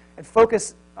efforts and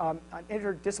focus on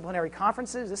interdisciplinary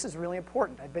conferences. This is really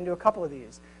important. I've been to a couple of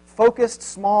these. Focused,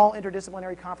 small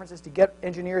interdisciplinary conferences to get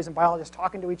engineers and biologists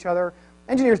talking to each other.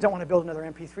 Engineers don't want to build another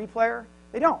MP3 player.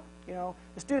 They don't. You know,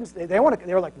 the students, they want to,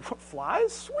 they're like,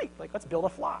 flies? Sweet. Like, let's build a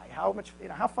fly. How much, you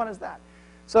know, how fun is that?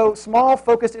 So small,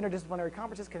 focused interdisciplinary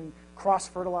conferences can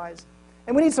cross-fertilize.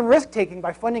 And we need some risk-taking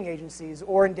by funding agencies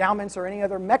or endowments or any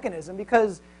other mechanism,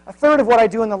 because a third of what I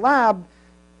do in the lab,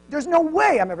 there's no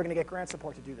way I'm ever going to get grant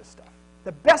support to do this stuff.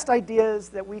 The best ideas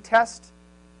that we test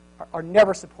are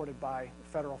never supported by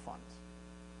federal funds,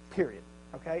 period.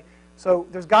 Okay? So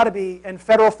there's got to be, and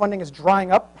federal funding is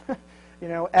drying up, you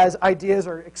know, as ideas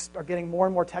are getting more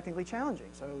and more technically challenging.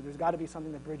 So there's got to be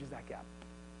something that bridges that gap.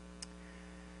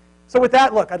 So with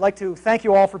that, look, I'd like to thank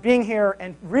you all for being here,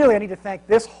 and really I need to thank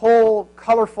this whole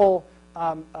colorful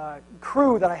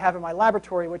crew that I have in my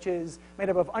laboratory, which is made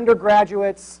up of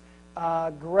undergraduates,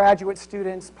 graduate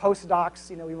students, postdocs.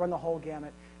 You know, we run the whole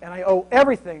gamut, and I owe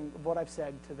everything of what I've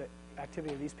said to the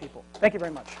activity of these people. Thank you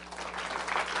very much.